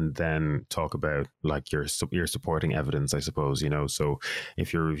is, and then talk about like your supporting evidence, I suppose, you know. So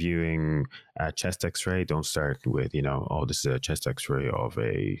if you're reviewing a chest x-ray, don't start with, you know, oh, this is a chest x-ray of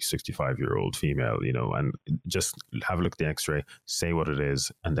a 65-year-old female, you know, and just have a look at the x-ray, say what it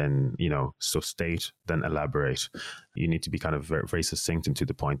is, and then, you know, so state, then elaborate. You need to be kind of very, very succinct and to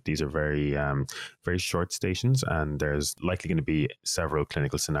the point. These are very, very short stations, and there's likely going to be several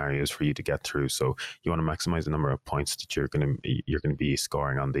clinical scenarios for you to get through. So you want to maximize the number of points that you're going to be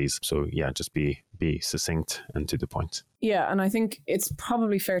scoring on these. So yeah, just be succinct and to the point. Yeah, and I think it's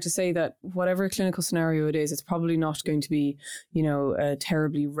probably fair to say that whatever clinical scenario it is, it's probably not going to be, you know, a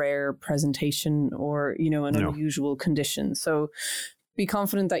terribly rare presentation or, you know, an unusual condition. So be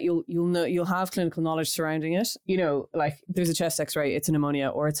confident that you'll have clinical knowledge surrounding it. You know, like there's a chest x-ray, it's a pneumonia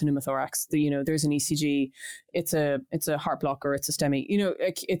or it's a pneumothorax. You know, there's an ECG, it's a heart block or it's a STEMI. You know,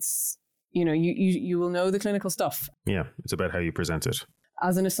 it's, you know, you will know the clinical stuff. Yeah, it's about how you present it.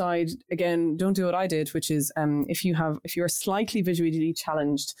 As an aside, again, don't do what I did, which is if you're slightly visually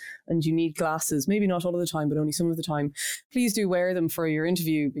challenged and you need glasses, maybe not all of the time, but only some of the time, please do wear them for your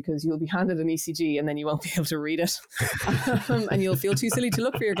interview, because you'll be handed an ECG and then you won't be able to read it. And you'll feel too silly to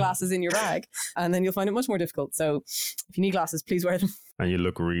look for your glasses in your bag, and then you'll find it much more difficult. So if you need glasses, please wear them. And you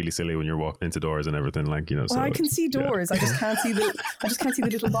look really silly when you're walking into doors and everything, like, you know. Well, so I can see doors. Yeah. I just can't see the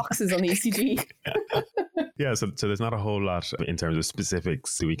little boxes on the ECG. Yeah, so there's not a whole lot in terms of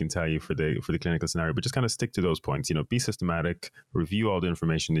specifics that we can tell you for the clinical scenario, but just kind of stick to those points. You know, be systematic, review all the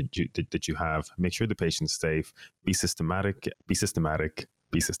information that you have, make sure the patient's safe, be systematic, and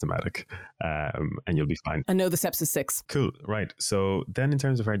you'll be fine. And know the sepsis 6. Cool, right. So then in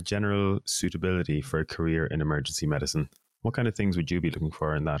terms of our general suitability for a career in emergency medicine, what kind of things would you be looking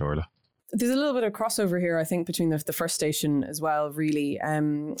for in that, Orla? There's a little bit of crossover here, I think, between the first station as well, really.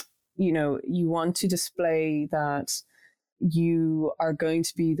 You know, you want to display that, you are going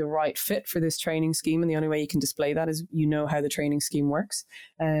to be the right fit for this training scheme. And the only way you can display that is how the training scheme works.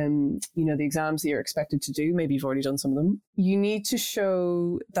 The exams that you're expected to do, maybe you've already done some of them. You need to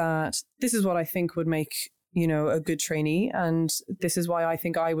show that this is what I think would make a good trainee, and this is why I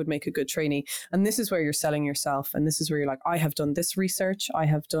think I would make a good trainee. And this is where you're selling yourself, and this is where you're like, I have done this research, I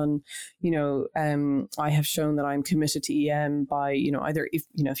have done, I have shown that I'm committed to EM by, either if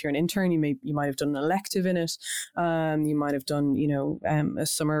you're an intern, you might have done an elective in it, you might have done, a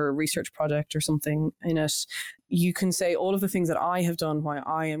summer research project or something in it. You can say all of the things that I have done, why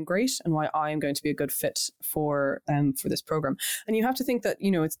I am great and why I am going to be a good fit for this program. And you have to think that,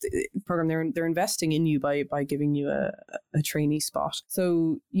 it's the program, they're investing in you by giving you a trainee spot.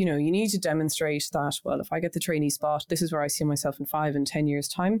 So, you need to demonstrate that, well, if I get the trainee spot, this is where I see myself in 5 and 10 years'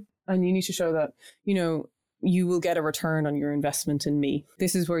 time. And you need to show that, you will get a return on your investment in me.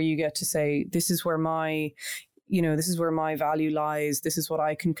 This is where you get to say, this is where my value lies. This is what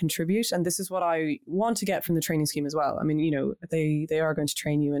I can contribute. And this is what I want to get from the training scheme as well. I mean, they are going to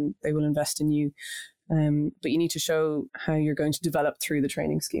train you and they will invest in you. But you need to show how you're going to develop through the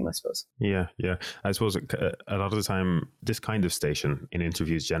training scheme, I suppose. Yeah. I suppose a lot of the time, this kind of station in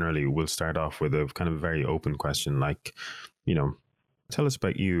interviews generally will start off with a kind of very open question like, tell us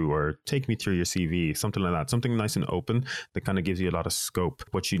about you, or take me through your CV, something like that, something nice and open that kind of gives you a lot of scope.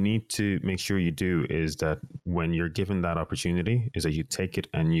 What you need to make sure you do is that when you're given that opportunity, is that you take it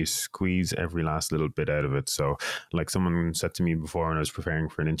and you squeeze every last little bit out of it. So like someone said to me before when I was preparing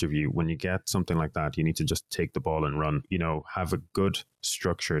for an interview, when you get something like that, you need to just take the ball and run, have a good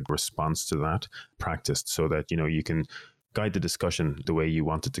structured response to that, practiced, so that, you can guide the discussion the way you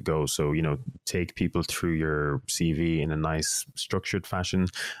want it to go. So, take people through your CV in a nice structured fashion,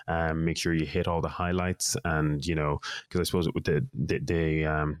 make sure you hit all the highlights, and, because I suppose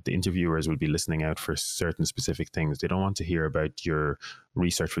the interviewers will be listening out for certain specific things. They don't want to hear about your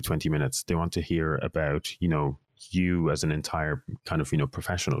research for 20 minutes. They want to hear about, you as an entire kind of,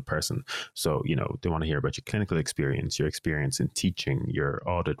 professional person. So, they want to hear about your clinical experience, your experience in teaching, your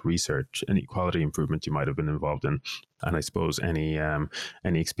audit research, any quality improvement you might have been involved in. And I suppose any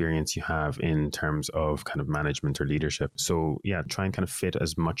experience you have in terms of kind of management or leadership. So yeah, try and kind of fit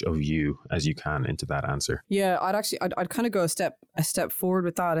as much of you as you can into that answer. Yeah, I'd kind of go a step forward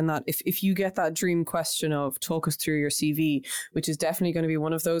with that, in that if you get that dream question of talk us through your CV, which is definitely going to be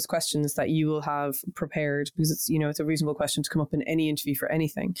one of those questions that you will have prepared, because it's it's a reasonable question to come up in any interview for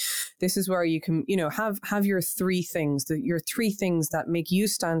anything. This is where you can have your 3 things, your 3 things that make you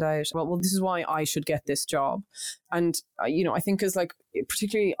stand out. Well, this is why I should get this job. And I think as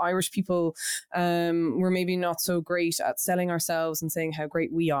particularly Irish people, we're maybe not so great at selling ourselves and saying how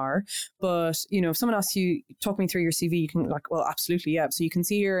great we are. But, if someone asks you, talk me through your CV, you can well, absolutely, yeah. So you can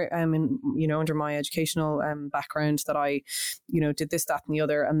see here, under my educational background that I, did this, that, and the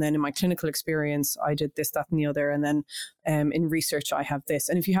other. And then in my clinical experience, I did this, that, and the other. And then in research, I have this.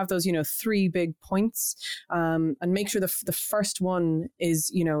 And if you have those, 3 big points, and make sure the first one is,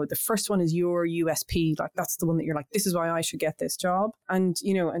 your USP. That's the one that you're this is why I should get this job. And,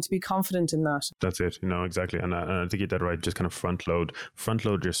 and to be confident in that. That's it. Exactly. And I think you did right. Just kind of front load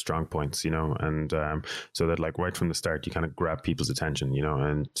your strong points, and so that right from the start, you kind of grab people's attention,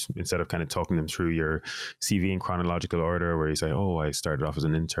 and instead of kind of talking them through your CV in chronological order, where you say, oh, I started off as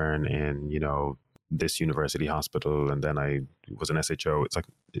an intern in, this university hospital, and then I was an SHO. It's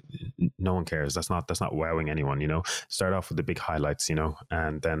no one cares. That's not wowing anyone, Start off with the big highlights,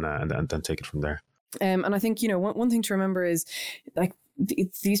 and then take it from there. And I think, one thing to remember is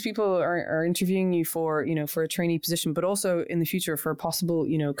these people are interviewing you for, for a trainee position, but also in the future for a possible,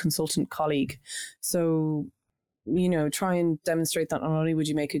 consultant colleague. So, try and demonstrate that not only would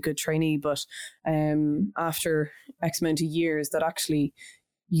you make a good trainee, but after X amount of years that actually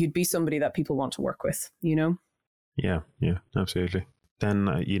you'd be somebody that people want to work with, Yeah, absolutely. Then,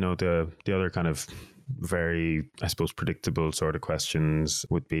 the other kind of very, I suppose, predictable sort of questions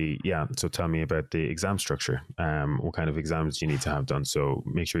would be, so tell me about the exam structure. What kind of exams do you need to have done? So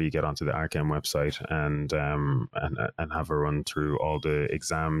make sure you get onto the ArChem website and have a run through all the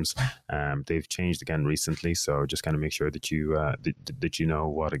exams. They've changed again recently, so just kind of make sure that you that you know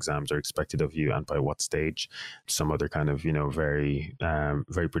what exams are expected of you and by what stage. Some other kind of very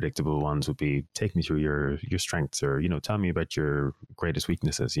very predictable ones would be, take me through your strengths, or tell me about your greatest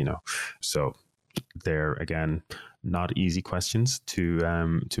weaknesses. So they're, again, not easy questions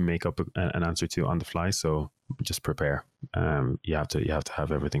to make up an answer to on the fly. So just prepare. you have to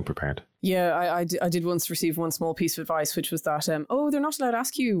have everything prepared. Yeah, I did once receive one small piece of advice, which was that, they're not allowed to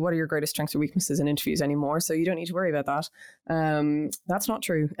ask you what are your greatest strengths or weaknesses in interviews anymore, so you don't need to worry about that. That's not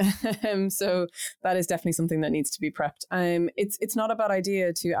true. So that is definitely something that needs to be prepped. It's not a bad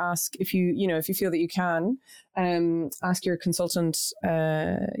idea to ask if you feel that you can, ask your consultant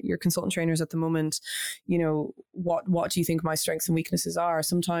trainers at the moment, what do you think my strengths and weaknesses are?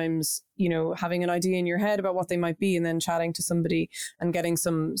 Sometimes, having an idea in your head about what they might be and then chatting to somebody and getting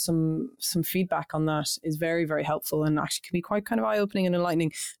some feedback on that is very, very helpful, and actually can be quite kind of eye-opening and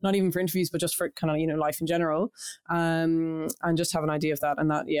enlightening, not even for interviews, but just for kind of, life in general, and just have an idea of that.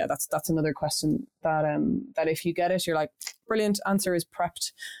 And that's another question that if you get it, you're like, brilliant, answer is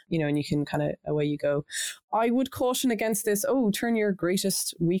prepped, and you can kind of, away you go. I would caution against this, turn your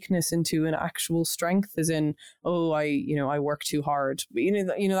greatest weakness into an actual strength, as in, I work too hard. But,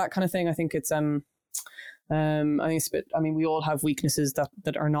 that kind of thing. I think it's, I think it's a bit, we all have weaknesses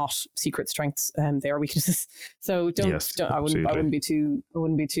that are not secret strengths. They are weaknesses. So I wouldn't be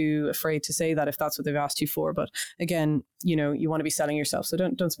too afraid to say that if that's what they've asked you for. But again, you want to be selling yourself, so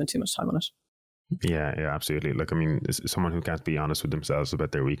don't spend too much time on it. Yeah, absolutely. Like, someone who can't be honest with themselves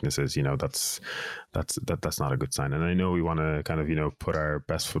about their weaknesses, that's not a good sign. And I know we want to kind of, put our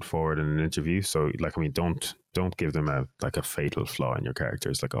best foot forward in an interview. So don't give them a fatal flaw in your character.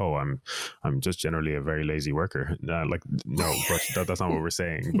 It's like, I'm just generally a very lazy worker. No, but that's not what we're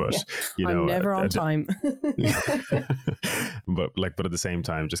saying. But I'm never on time. but at the same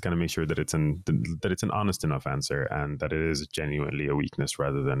time, just kind of make sure that it's an honest enough answer, and that it is genuinely a weakness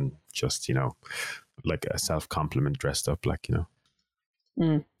rather than just like a self-compliment dressed up,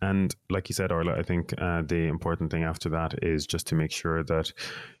 And like you said, Orla, I think the important thing after that is just to make sure that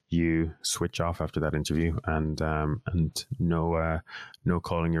you switch off after that interview, and no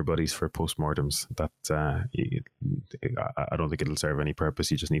calling your buddies for postmortems. That I don't think it'll serve any purpose.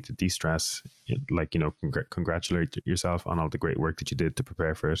 You just need to de-stress, congratulate yourself on all the great work that you did to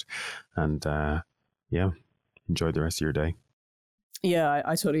prepare for it, and enjoy the rest of your day. Yeah,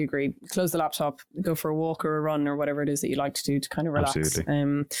 I totally agree. Close the laptop, go for a walk or a run or whatever it is that you like to do to kind of relax.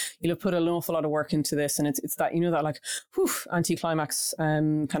 Absolutely. You'll have put an awful lot of work into this, and it's that, that like, anticlimax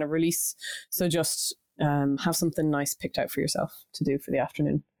kind of release. So just have something nice picked out for yourself to do for the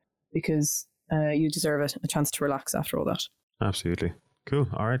afternoon, because you deserve a chance to relax after all that. Absolutely. Cool.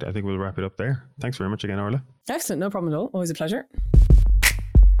 All right. I think we'll wrap it up there. Thanks very much again, Orla. Excellent. No problem at all. Always a pleasure.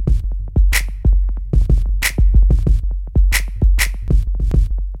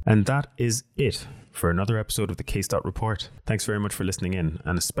 And that is it for another episode of the Case Report. Thanks very much for listening in,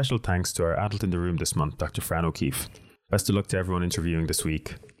 and a special thanks to our adult in the room this month, Dr. Fran O'Keefe. Best of luck to everyone interviewing this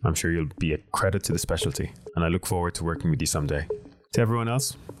week. I'm sure you'll be a credit to the specialty, and I look forward to working with you someday. To everyone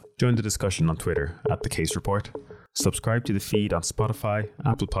else, join the discussion on Twitter at the Case Report. Subscribe to the feed on Spotify,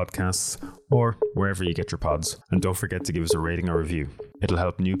 Apple Podcasts, or wherever you get your pods. And don't forget to give us a rating or review. It'll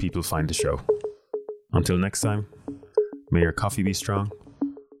help new people find the show. Until next time, may your coffee be strong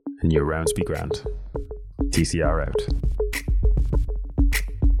and your rounds be grand. TCR out.